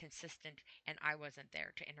were consistent and I wasn't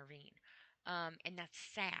there to intervene. And that's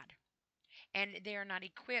sad. And they are not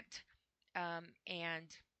equipped and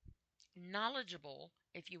knowledgeable,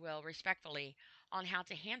 if you will, respectfully, on how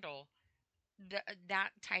to handle that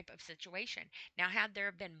type of situation. Now, had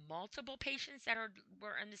there been multiple patients that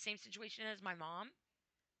were in the same situation as my mom,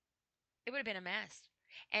 It would have been a mess.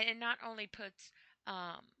 And it not only puts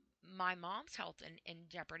um, my mom's health in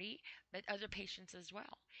jeopardy, but other patients as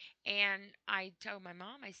well. And I told my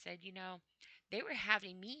mom, I said, they were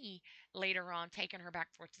having me later on taking her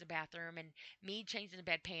back forth to the bathroom and me changing the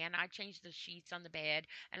bedpan. I changed the sheets on the bed,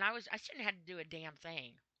 and I shouldn't have had to do a damn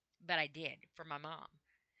thing, but I did for my mom.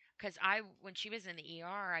 Because when she was in the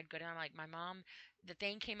ER, I'd go down like my mom, the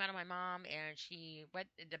thing came out of my mom and she wet,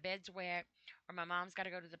 the bed's wet, or my mom's got to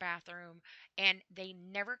go to the bathroom. And they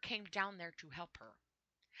never came down there to help her.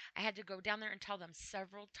 I had to go down there and tell them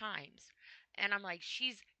several times. And I'm like,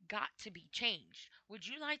 she's got to be changed. Would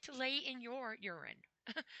you like to lay in your urine?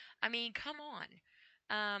 I mean, come on.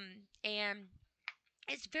 And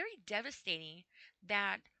it's very devastating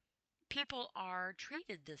that people are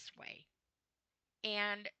treated this way.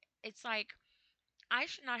 And it's like, I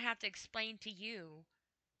should not have to explain to you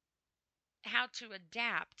how to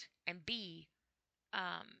adapt and be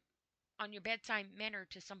um, on your bedside manner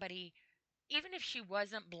to somebody, even if she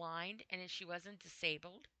wasn't blind and if she wasn't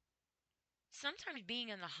disabled. Sometimes being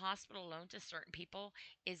in the hospital alone to certain people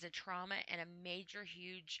is a trauma and a major,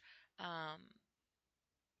 huge um,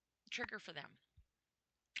 trigger for them,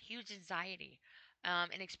 huge anxiety,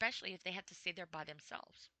 and especially if they have to stay there by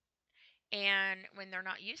themselves. And when they're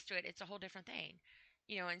not used to it, it's a whole different thing.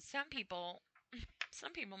 And some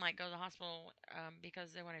people might go to the hospital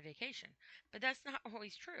because they want a vacation, but that's not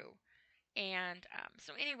always true. And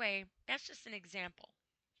so, anyway, that's just an example.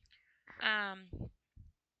 Um,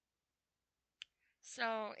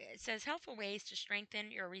 so, it says helpful ways to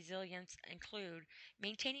strengthen your resilience include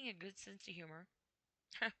maintaining a good sense of humor.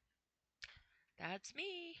 That's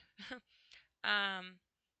me. um,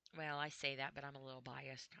 well, I say that, but I'm a little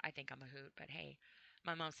biased. I think I'm a hoot, but hey,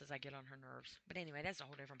 my mom says I get on her nerves. But anyway, that's a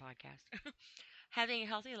whole different podcast. Having a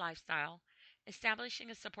healthy lifestyle,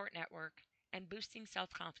 establishing a support network, and boosting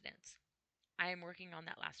self confidence. I am working on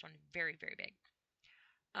that last one. Very, very big.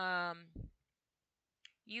 Um,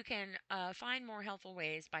 you can find more helpful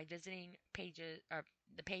ways by visiting our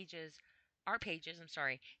pages, I'm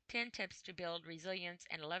sorry, 10 tips to build resilience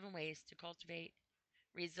and 11 ways to cultivate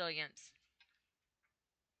resilience.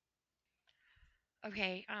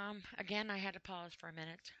 Okay, again, I had to pause for a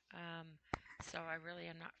minute. So I really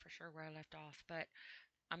am not for sure where I left off, but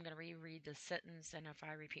I'm going to reread the sentence, and if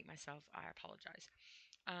I repeat myself, I apologize.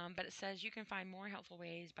 But it says you can find more helpful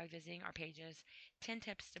ways by visiting our pages 10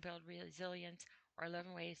 tips to build resilience or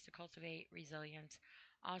 11 ways to cultivate resilience.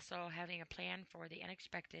 Also, having a plan for the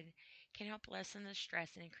unexpected can help lessen the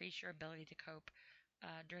stress and increase your ability to cope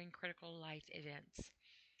during critical life events.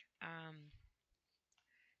 Um,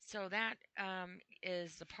 so, that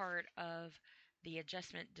is the part of the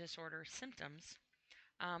adjustment disorder symptoms.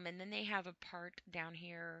 And then they have a part down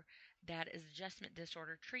here that is adjustment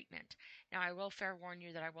disorder treatment. Now, I will fair warn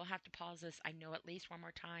you that I will have to pause this, I know, at least one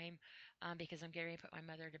more time because I'm getting ready to put my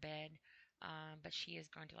mother to bed. But she is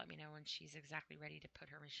going to let me know when she's exactly ready to put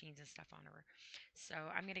her machines and stuff on her. So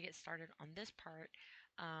I'm going to get started on this part.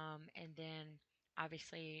 And then,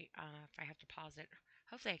 obviously, if I have to pause it,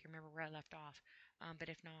 hopefully I can remember where I left off. But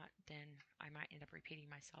if not, then I might end up repeating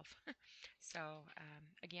myself. So,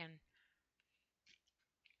 again,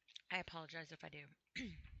 I apologize if I do.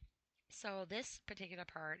 So this particular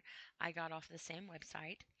part I got off the same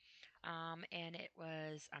website, and it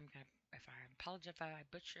was if I apologize if I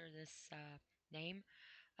butcher this name,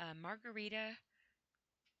 Margarita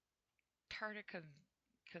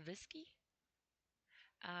Tartakovsky,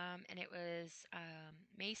 and it was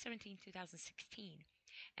May 17, 2016,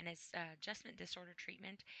 and it's adjustment disorder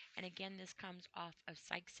treatment. And again, this comes off of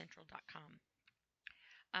PsychCentral.com.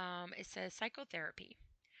 It says psychotherapy.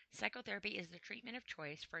 Psychotherapy is the treatment of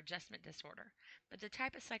choice for adjustment disorder, but the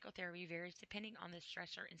type of psychotherapy varies depending on the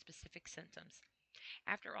stressor and specific symptoms.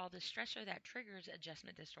 After all, the stressor that triggers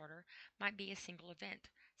adjustment disorder might be a single event,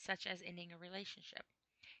 such as ending a relationship.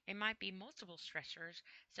 It might be multiple stressors,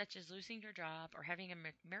 such as losing your job or having a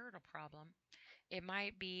marital problem. It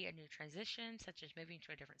might be a new transition, such as moving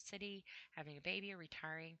to a different city, having a baby, or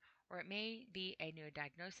retiring, or it may be a new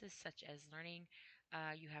diagnosis, such as learning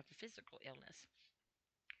you have a physical illness.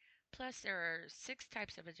 Plus, there are 6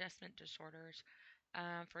 types of adjustment disorders.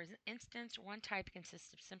 For instance, one type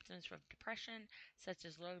consists of symptoms of depression, such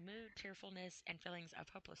as low mood, tearfulness, and feelings of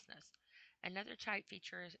hopelessness. Another type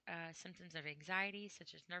features symptoms of anxiety,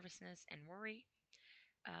 such as nervousness and worry.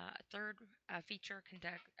 A third feature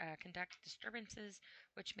conduct disturbances,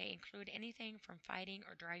 which may include anything from fighting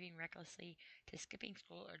or driving recklessly to skipping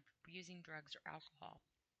school or using drugs or alcohol.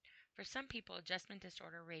 For some people, adjustment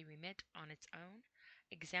disorder may remit on its own.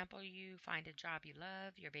 Example, you find a job you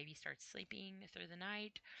love, your baby starts sleeping through the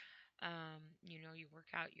night, You work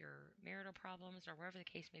out your marital problems or whatever the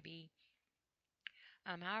case may be.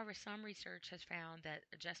 However, some research has found that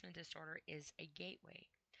adjustment disorder is a gateway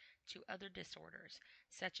to other disorders,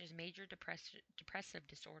 such as major depressive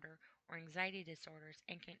disorder or anxiety disorders,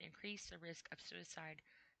 and can increase the risk of suicide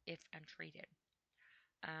if untreated.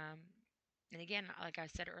 Um, and again, like I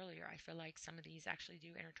said earlier, I feel like some of these actually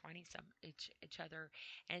do intertwine each other,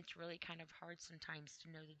 and it's really kind of hard sometimes to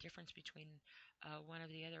know the difference between one or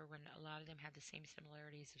the other when a lot of them have the same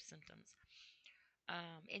similarities of symptoms.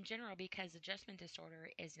 In general, because adjustment disorder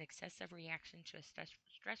is an excessive reaction to a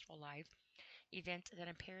stressful life event that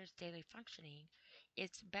impairs daily functioning,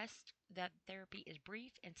 it's best that therapy is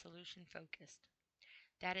brief and solution focused.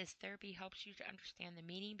 That is, therapy helps you to understand the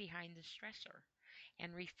meaning behind the stressor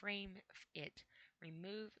and reframe it,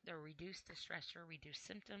 remove or reduce the stressor, reduce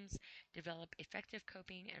symptoms, develop effective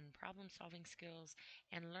coping and problem solving skills,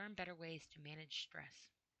 and learn better ways to manage stress.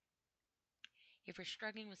 If you're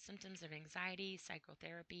struggling with symptoms of anxiety,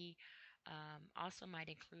 psychotherapy also might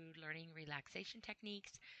include learning relaxation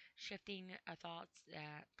techniques, shifting thoughts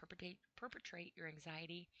that perpetrate your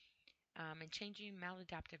anxiety, and changing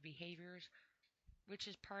maladaptive behaviors, which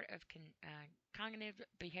is part of cognitive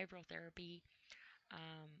behavioral therapy,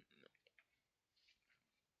 um,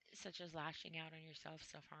 such as lashing out on yourself,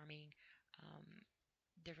 self harming, um,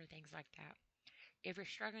 different things like that. If you're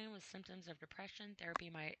struggling with symptoms of depression, therapy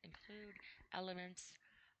might include elements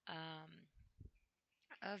um,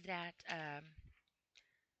 of that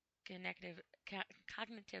connective,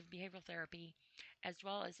 cognitive behavioral therapy, as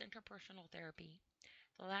well as interpersonal therapy.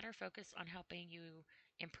 The latter focus on helping you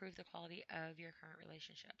improve the quality of your current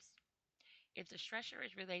relationships. If the stressor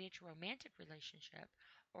is related to a romantic relationship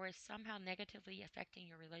or is somehow negatively affecting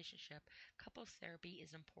your relationship, couples therapy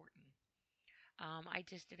is important. I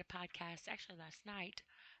just did a podcast actually last night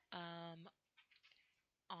um,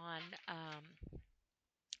 on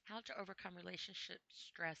how to overcome relationship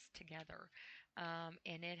stress together.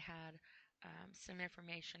 And it had some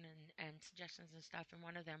information and suggestions and stuff. And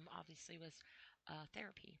one of them obviously was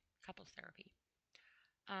therapy, couples therapy.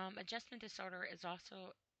 Adjustment disorder is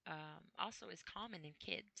also is common in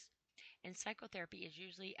kids, and psychotherapy is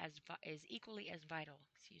usually is equally as vital.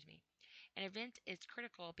 Excuse me. An event is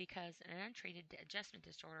critical because an untreated adjustment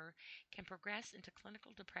disorder can progress into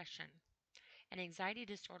clinical depression, an anxiety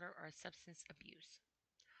disorder, or substance abuse.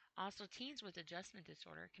 Also, teens with adjustment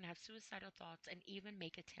disorder can have suicidal thoughts and even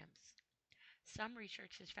make attempts. Some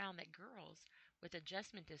research has found that girls with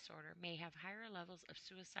adjustment disorder may have higher levels of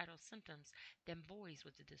suicidal symptoms than boys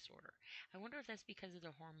with the disorder. I wonder if that's because of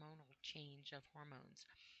the hormonal change of hormones,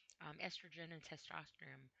 estrogen and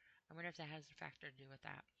testosterone. I wonder if that has a factor to do with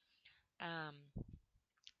that. Um,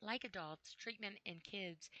 like adults, treatment in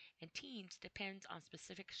kids and teens depends on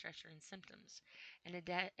specific stressor and symptoms. An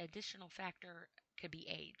additional factor could be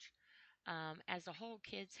age. As a whole,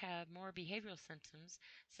 kids have more behavioral symptoms,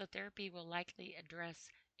 so therapy will likely address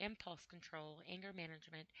impulse control, anger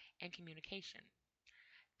management, and communication.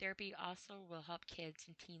 Therapy also will help kids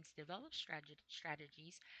and teens develop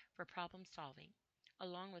strategies for problem solving,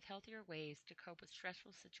 along with healthier ways to cope with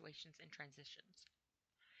stressful situations and transitions.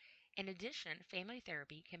 In addition, family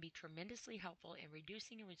therapy can be tremendously helpful in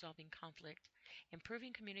reducing and resolving conflict,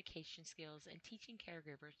 improving communication skills, and teaching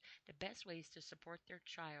caregivers the best ways to support their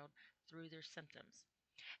child through their symptoms.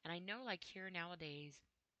 And I know, like here nowadays,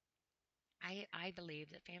 I believe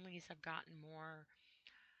that families have gotten more,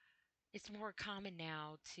 it's more common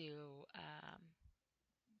now to,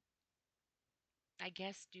 I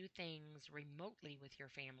guess, do things remotely with your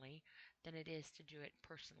family than it is to do it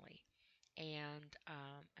personally. And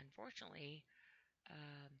unfortunately,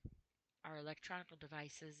 our electronic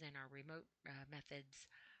devices and our remote methods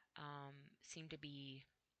seem to be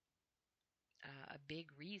a big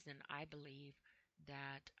reason, I believe,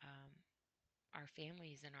 that our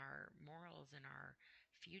families and our morals and our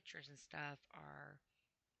futures and stuff are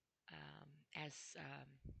as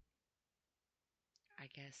I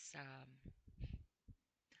guess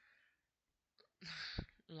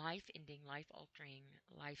life ending, life altering,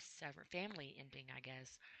 life sever, family ending, I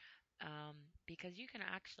guess, because you can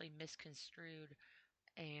actually misconstrue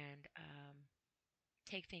and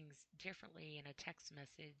take things differently in a text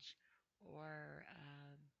message or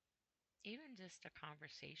even just a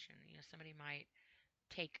conversation. Somebody might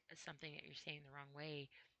take something that you're saying the wrong way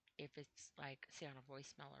if it's like, say, on a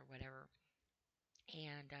voicemail or whatever.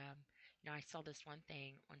 And, I saw this one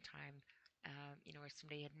thing one time, where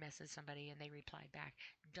somebody had messaged somebody and they replied back,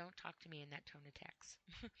 don't talk to me in that tone of text.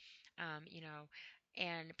 um, you know,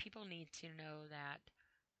 and people need to know that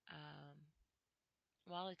um,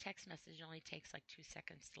 while a text message only takes like 2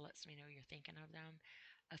 seconds to let somebody know you're thinking of them,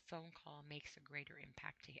 a phone call makes a greater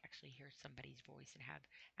impact to actually hear somebody's voice and have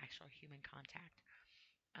actual human contact.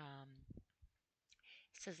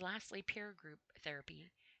 It says, lastly, peer group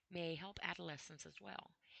therapy may help adolescents as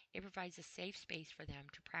well. It provides a safe space for them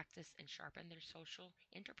to practice and sharpen their social,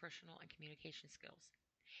 interpersonal, and communication skills.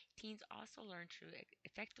 Teens also learn to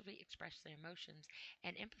effectively express their emotions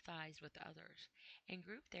and empathize with others, and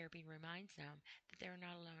group therapy reminds them that they are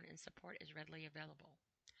not alone and support is readily available.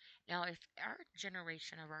 Now, if our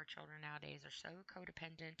generation of our children nowadays are so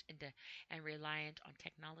codependent and reliant on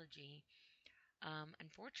technology,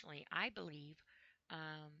 unfortunately, I believe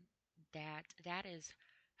um, that is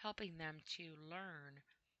helping them to learn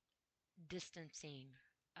distancing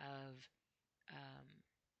of um,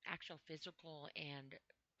 actual physical and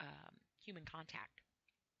human contact.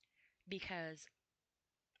 Because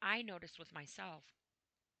I notice with myself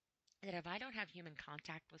that if I don't have human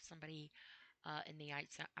contact with somebody in the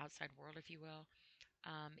outside world, if you will,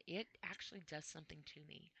 it actually does something to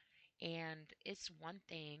me. And it's one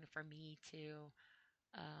thing for me to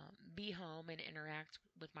be home and interact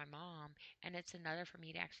with my mom, and it's another for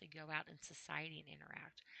me to actually go out in society and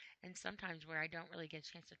interact. And sometimes where I don't really get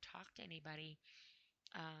a chance to talk to anybody,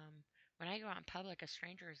 um, when I go out in public, a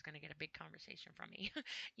stranger is going to get a big conversation from me,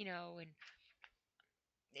 and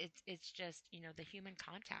it's just the human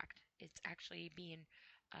contact. It's actually being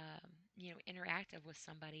interactive with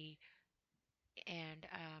somebody and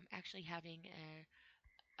actually having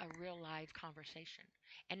a real live conversation,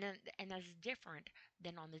 and that's different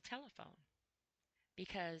than on the telephone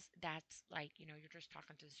because that's like you're just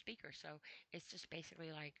talking to the speaker, so it's just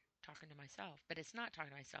basically like talking to myself, but it's not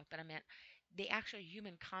talking to myself, but I meant the actual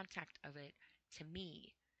human contact of it to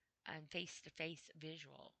me and face to face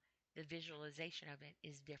the visualization of it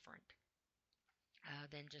is different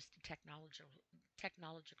than just the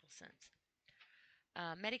technological sense.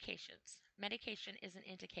 Medications. Medication isn't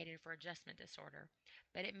indicated for adjustment disorder,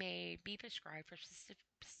 but it may be prescribed for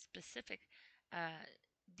specific uh,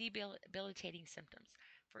 debilitating symptoms.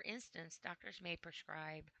 For instance, doctors may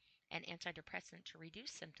prescribe an antidepressant to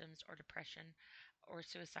reduce symptoms or depression or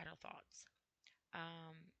suicidal thoughts.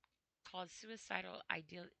 Um, called suicidal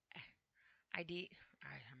ideal, ide,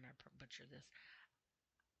 I'm going to butcher this,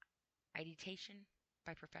 ideation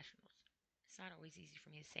by professionals. It's not always easy for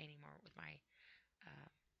me to say anymore with my uh,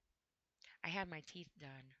 I had my teeth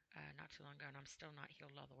done not too long ago, and I'm still not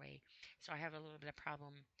healed all the way. So I have a little bit of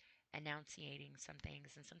problem enunciating some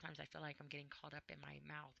things, and sometimes I feel like I'm getting caught up in my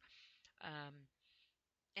mouth. Um,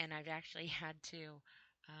 and I've actually had to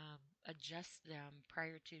adjust them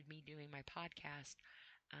prior to me doing my podcast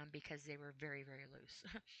because they were very, very loose.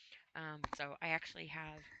 So I actually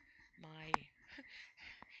have my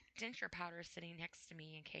denture powder sitting next to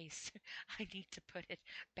me in case I need to put it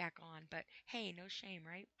back on. But hey, no shame,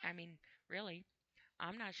 right? I mean, really,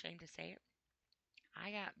 I'm not ashamed to say it.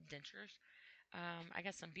 I got dentures. I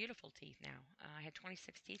got some beautiful teeth now. I had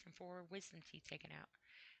 26 teeth and four wisdom teeth taken out,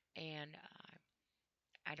 and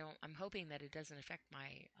I don't. I'm hoping that it doesn't affect my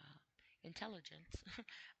intelligence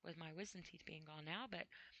with my wisdom teeth being gone now. But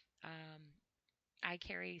um, I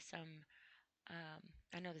carry some.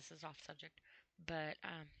 I know this is off subject, but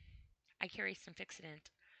I carry some Fixodent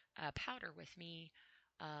powder with me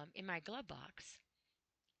in my glove box,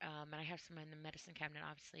 and I have some in the medicine cabinet,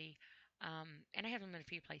 obviously, and I have them in a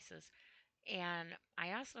few places. And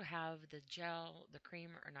I also have the gel, the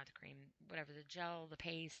cream, or not the cream, whatever, the gel, the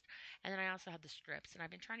paste, and then I also have the strips. And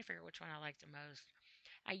I've been trying to figure out which one I like the most.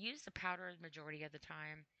 I use the powder the majority of the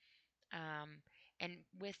time, and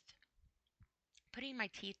with putting my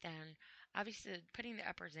teeth in, obviously putting the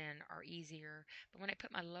uppers in are easier, but when I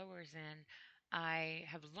put my lowers in, I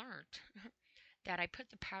have learned that I put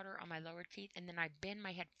the powder on my lower teeth and then I bend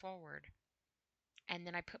my head forward and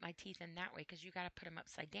then I put my teeth in that way because you got to put them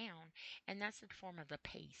upside down, and that's the form of the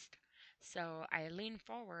paste. So I lean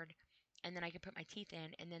forward, and then I can put my teeth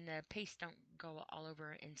in, and then the paste don't go all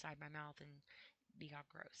over inside my mouth and be all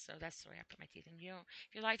gross. So that's the way I put my teeth in.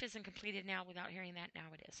 If your life isn't completed now without hearing that, now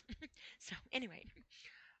it is. So anyway,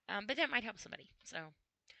 but that might help somebody. So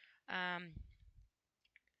um,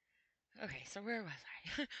 okay, so where was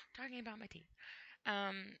I? Talking about my teeth.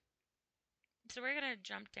 Um, so we're gonna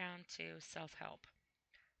jump down to self-help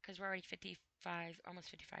because we're already 55, almost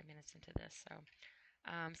 55 minutes into this. So,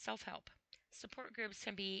 self help. Support groups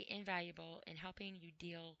can be invaluable in helping you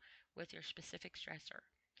deal with your specific stressor.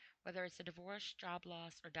 Whether it's a divorce, job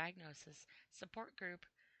loss, or diagnosis,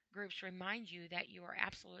 groups remind you that you are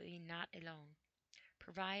absolutely not alone.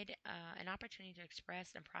 Provide an opportunity to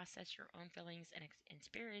express and process your own feelings and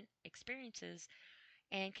experiences,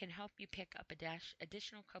 and can help you pick up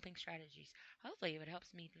additional coping strategies. Hopefully, it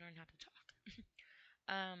helps me learn how to talk.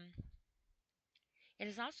 Um, it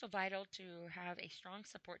is also vital to have a strong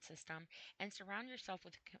support system and surround yourself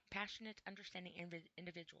with compassionate, understanding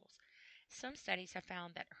individuals. Some studies have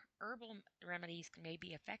found that herbal remedies may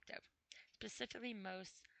be effective. Specifically,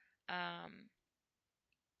 most um,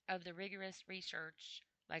 of the rigorous research,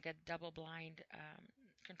 like a double blind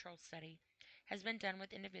controlled study, has been done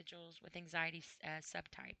with individuals with anxiety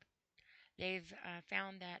subtype. They've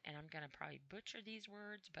found that, and I'm going to probably butcher these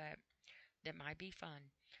words, but that might be fun.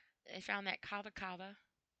 They found that kava kava,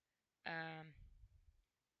 um,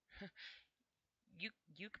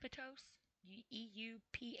 eucalyptus,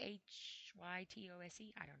 EUPHYTOSE,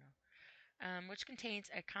 I don't know, which contains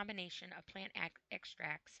a combination of plant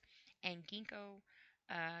extracts and ginkgo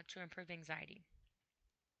to improve anxiety.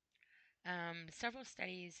 Several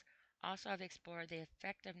studies also have explored the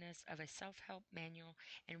effectiveness of a self help manual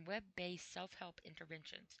and web based self help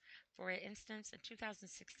interventions. For instance, a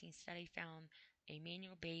 2016 study found a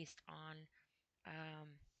manual based on um,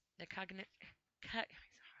 the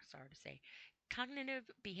sorry to say, cognitive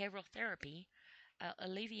behavioral therapy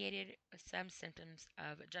alleviated some symptoms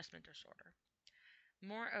of adjustment disorder.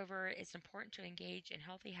 Moreover, it's important to engage in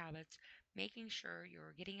healthy habits, making sure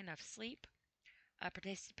you're getting enough sleep,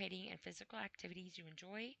 participating in physical activities you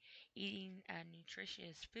enjoy, eating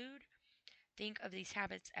nutritious food. Think of these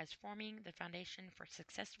habits as forming the foundation for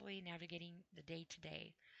successfully navigating the day to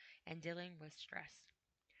day and dealing with stress.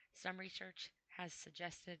 Some research has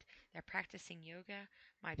suggested that practicing yoga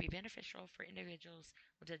might be beneficial for individuals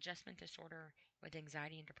with adjustment disorder with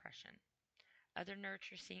anxiety and depression. Other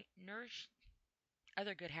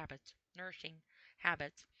other good habits, nourishing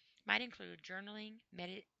habits, might include journaling,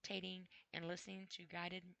 meditating, and listening to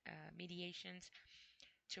guided mediations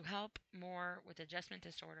to help more with adjustment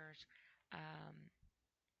disorders. Um,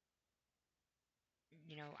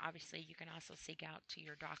 Obviously, you can also seek out to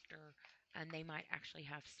your doctor, and they might actually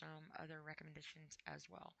have some other recommendations as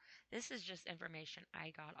well. This is just information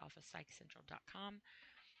I got off of psychcentral.com.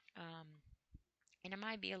 Um, and it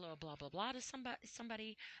might be a little blah blah blah to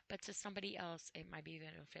somebody, but to somebody else it might be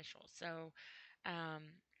beneficial. So, um,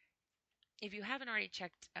 if you haven't already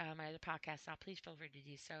checked my other podcasts out, please feel free to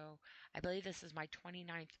do so. I believe this is my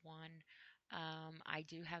 29th one. I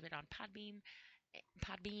do have it on Podbean,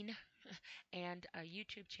 and a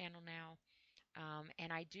YouTube channel now,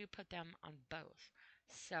 and I do put them on both.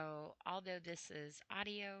 So, although this is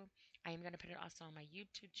audio, I am going to put it also on my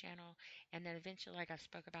YouTube channel, and then eventually, like I've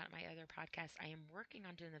spoke about in my other podcast, I am working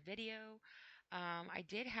on doing the video. I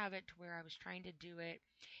did have it to where I was trying to do it,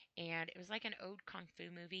 and it was like an old kung fu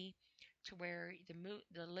movie, to where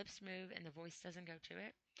the lips move and the voice doesn't go to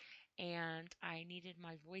it. And I needed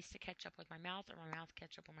my voice to catch up with my mouth, or my mouth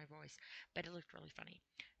catch up with my voice. But it looked really funny.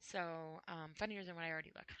 So, funnier than what I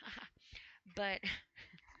already look. But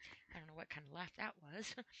I don't know what kind of laugh that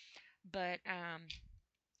was. But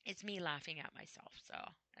it's me laughing at myself. So,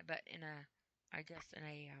 but I guess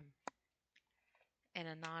in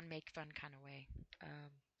a non make fun kind of way.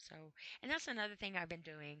 So, and that's another thing I've been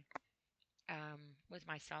doing with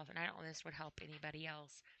myself, and I don't know if this would help anybody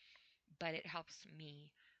else, but it helps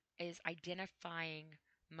me, is identifying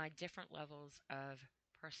my different levels of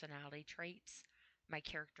personality traits, my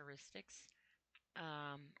characteristics.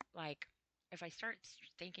 Like if I start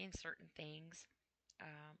thinking certain things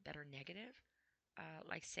that are negative,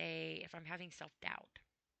 like say if I'm having self doubt,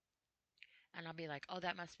 and I'll be like, oh,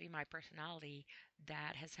 that must be my personality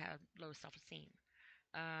that has had low self esteem.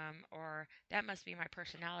 Or that must be my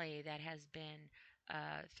personality that has been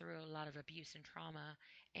through a lot of abuse and trauma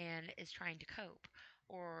and is trying to cope.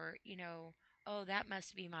 Or, oh, that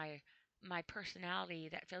must be my personality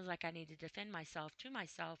that feels like I need to defend myself to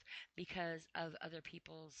myself because of other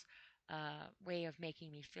people's way of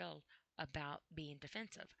making me feel about being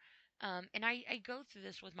defensive. And I go through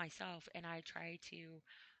this with myself, and I try to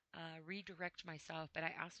redirect myself, but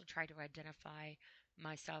I also try to identify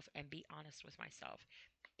myself and be honest with myself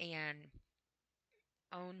and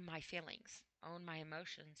own my feelings, own my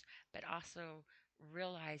emotions, but also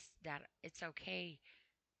realize that it's okay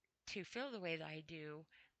to feel the way that I do,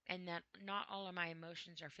 and that not all of my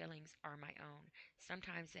emotions or feelings are my own.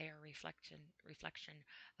 Sometimes they are reflection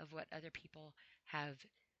of what other people have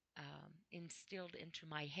instilled into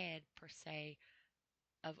my head, per se,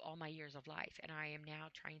 of all my years of life. And I am now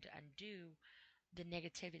trying to undo the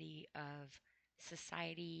negativity of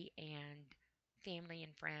society and family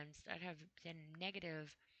and friends that have been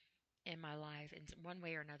negative in my life in one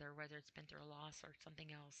way or another, whether it's been through a loss or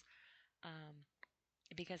something else, um,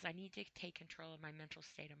 because I need to take control of my mental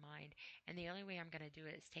state of mind. And the only way I'm going to do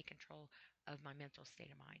it is take control of my mental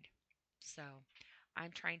state of mind. So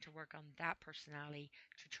I'm trying to work on that personality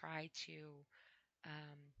to try to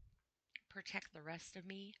um, protect the rest of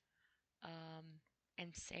me, um,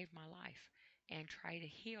 and save my life and try to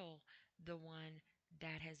heal the one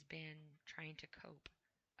that has been trying to cope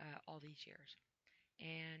all these years.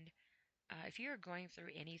 And if you're going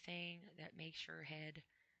through anything that makes your head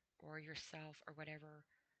or yourself or whatever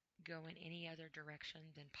go in any other direction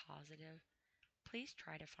than positive, please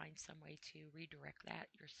try to find some way to redirect that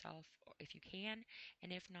yourself if you can.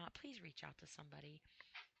 And if not, please reach out to somebody.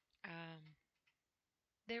 Um,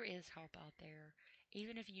 there is help out there,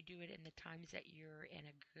 even if you do it in the times that you're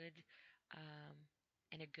um,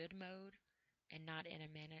 in a good mode, and not in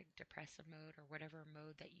a manic depressive mode or whatever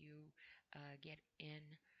mode that you get in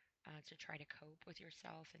to try to cope with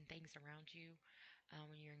yourself and things around you.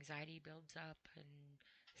 When your anxiety builds up and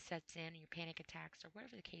sets in, your panic attacks or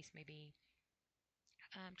whatever the case may be,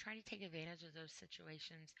 try to take advantage of those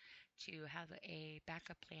situations to have a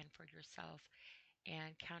backup plan for yourself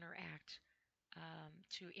and counteract,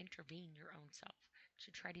 to intervene your own self,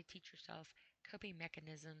 to try to teach yourself coping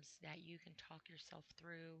mechanisms that you can talk yourself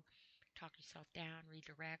through, talk yourself down,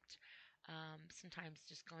 redirect. Sometimes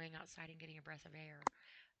just going outside and getting a breath of air.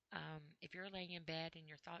 If you're laying in bed and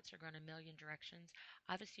your thoughts are going a million directions,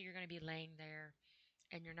 obviously you're going to be laying there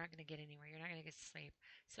and you're not going to get anywhere. You're not going to get to sleep.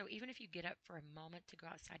 So even if you get up for a moment to go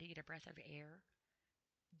outside to get a breath of air,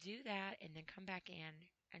 do that and then come back in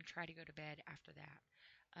and try to go to bed after that.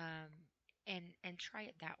 Um, and try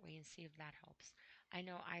it that way and see if that helps. I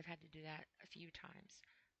know I've had to do that a few times.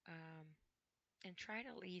 Um, and try to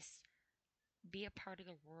at least be a part of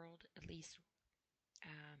the world, at least,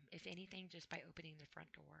 if anything, just by opening the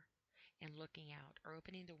front door and looking out, or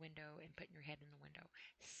opening the window and putting your head in the window.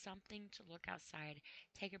 Something to look outside,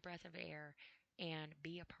 take a breath of air, and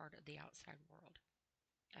be a part of the outside world.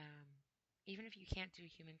 Um, Even if you can't do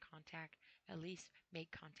human contact, at least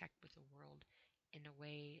make contact with the world in a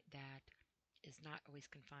way that is not always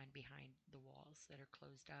confined behind the walls that are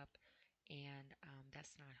closed up, and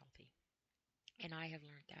that's not healthy. And I have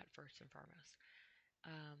learned that first and foremost.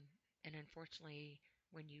 Um, and unfortunately,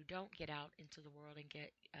 when you don't get out into the world and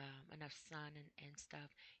get enough sun and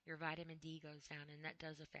stuff, your vitamin D goes down, and that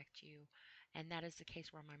does affect you. And that is the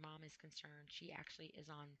case where my mom is concerned. She actually is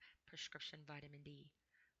on prescription vitamin D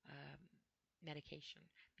um, medication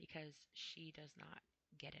because she does not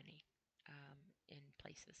get any in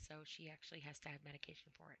places. So she actually has to have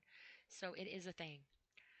medication for it. So it is a thing.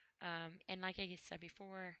 And like I said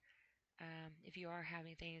before, if you are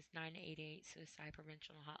having things, 988 Suicide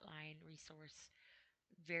Prevention Hotline resource,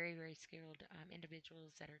 very, very skilled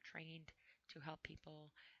individuals that are trained to help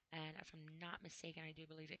people. And if I'm not mistaken, I do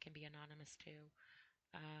believe it can be anonymous too.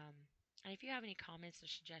 Um, and if you have any comments or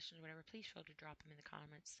suggestions, whatever, please feel to drop them in the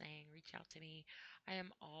comments saying, reach out to me. I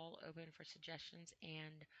am all open for suggestions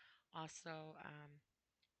and also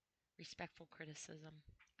respectful criticism.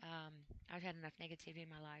 I've had enough negativity in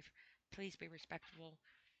my life. Please be respectful.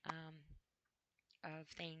 Um, of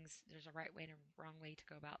things. There's a right way and a wrong way to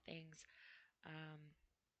go about things. Um,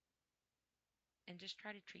 and just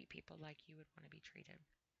try to treat people like you would want to be treated.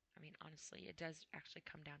 I mean, honestly, it does actually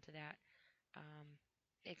come down to that. Um,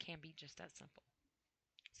 it can be just that simple.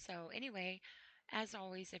 So, anyway, as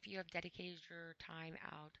always, if you have dedicated your time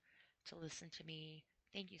out to listen to me,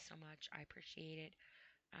 thank you so much. I appreciate it.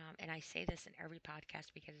 And I say this in every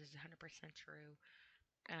podcast because it's 100% true.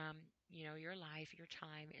 Your life, your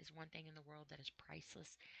time is one thing in the world that is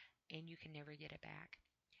priceless and you can never get it back.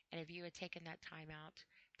 And if you had taken that time out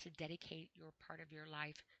to dedicate your part of your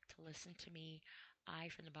life to listen to me, I,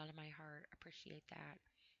 from the bottom of my heart, appreciate that.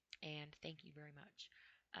 And thank you very much.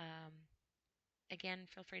 Um, Again,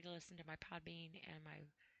 feel free to listen to my Podbean and my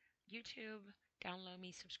YouTube. Download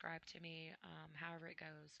me, subscribe to me, however it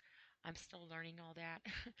goes. I'm still learning all that.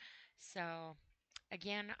 So,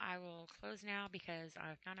 again, I will close now because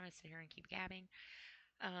I'm not going to sit here and keep gabbing.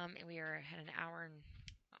 And we are at an hour and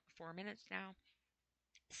 4 minutes now.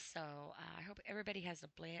 So I hope everybody has a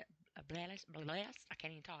blessed. I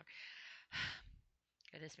can't even talk.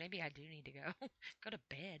 Goodness, maybe I do need to go go to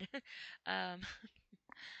bed.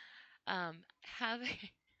 um, have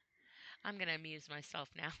I'm gonna amuse myself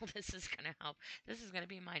now. This is gonna help. This is gonna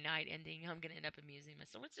be my night ending. I'm gonna end up amusing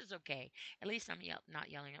myself, which is okay. At least I'm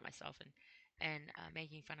not yelling at myself and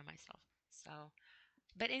making fun of myself. So,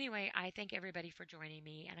 but anyway, I thank everybody for joining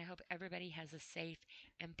me, and I hope everybody has a safe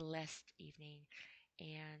and blessed evening.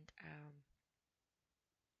 And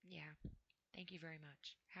yeah, thank you very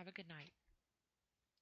much. Have a good night.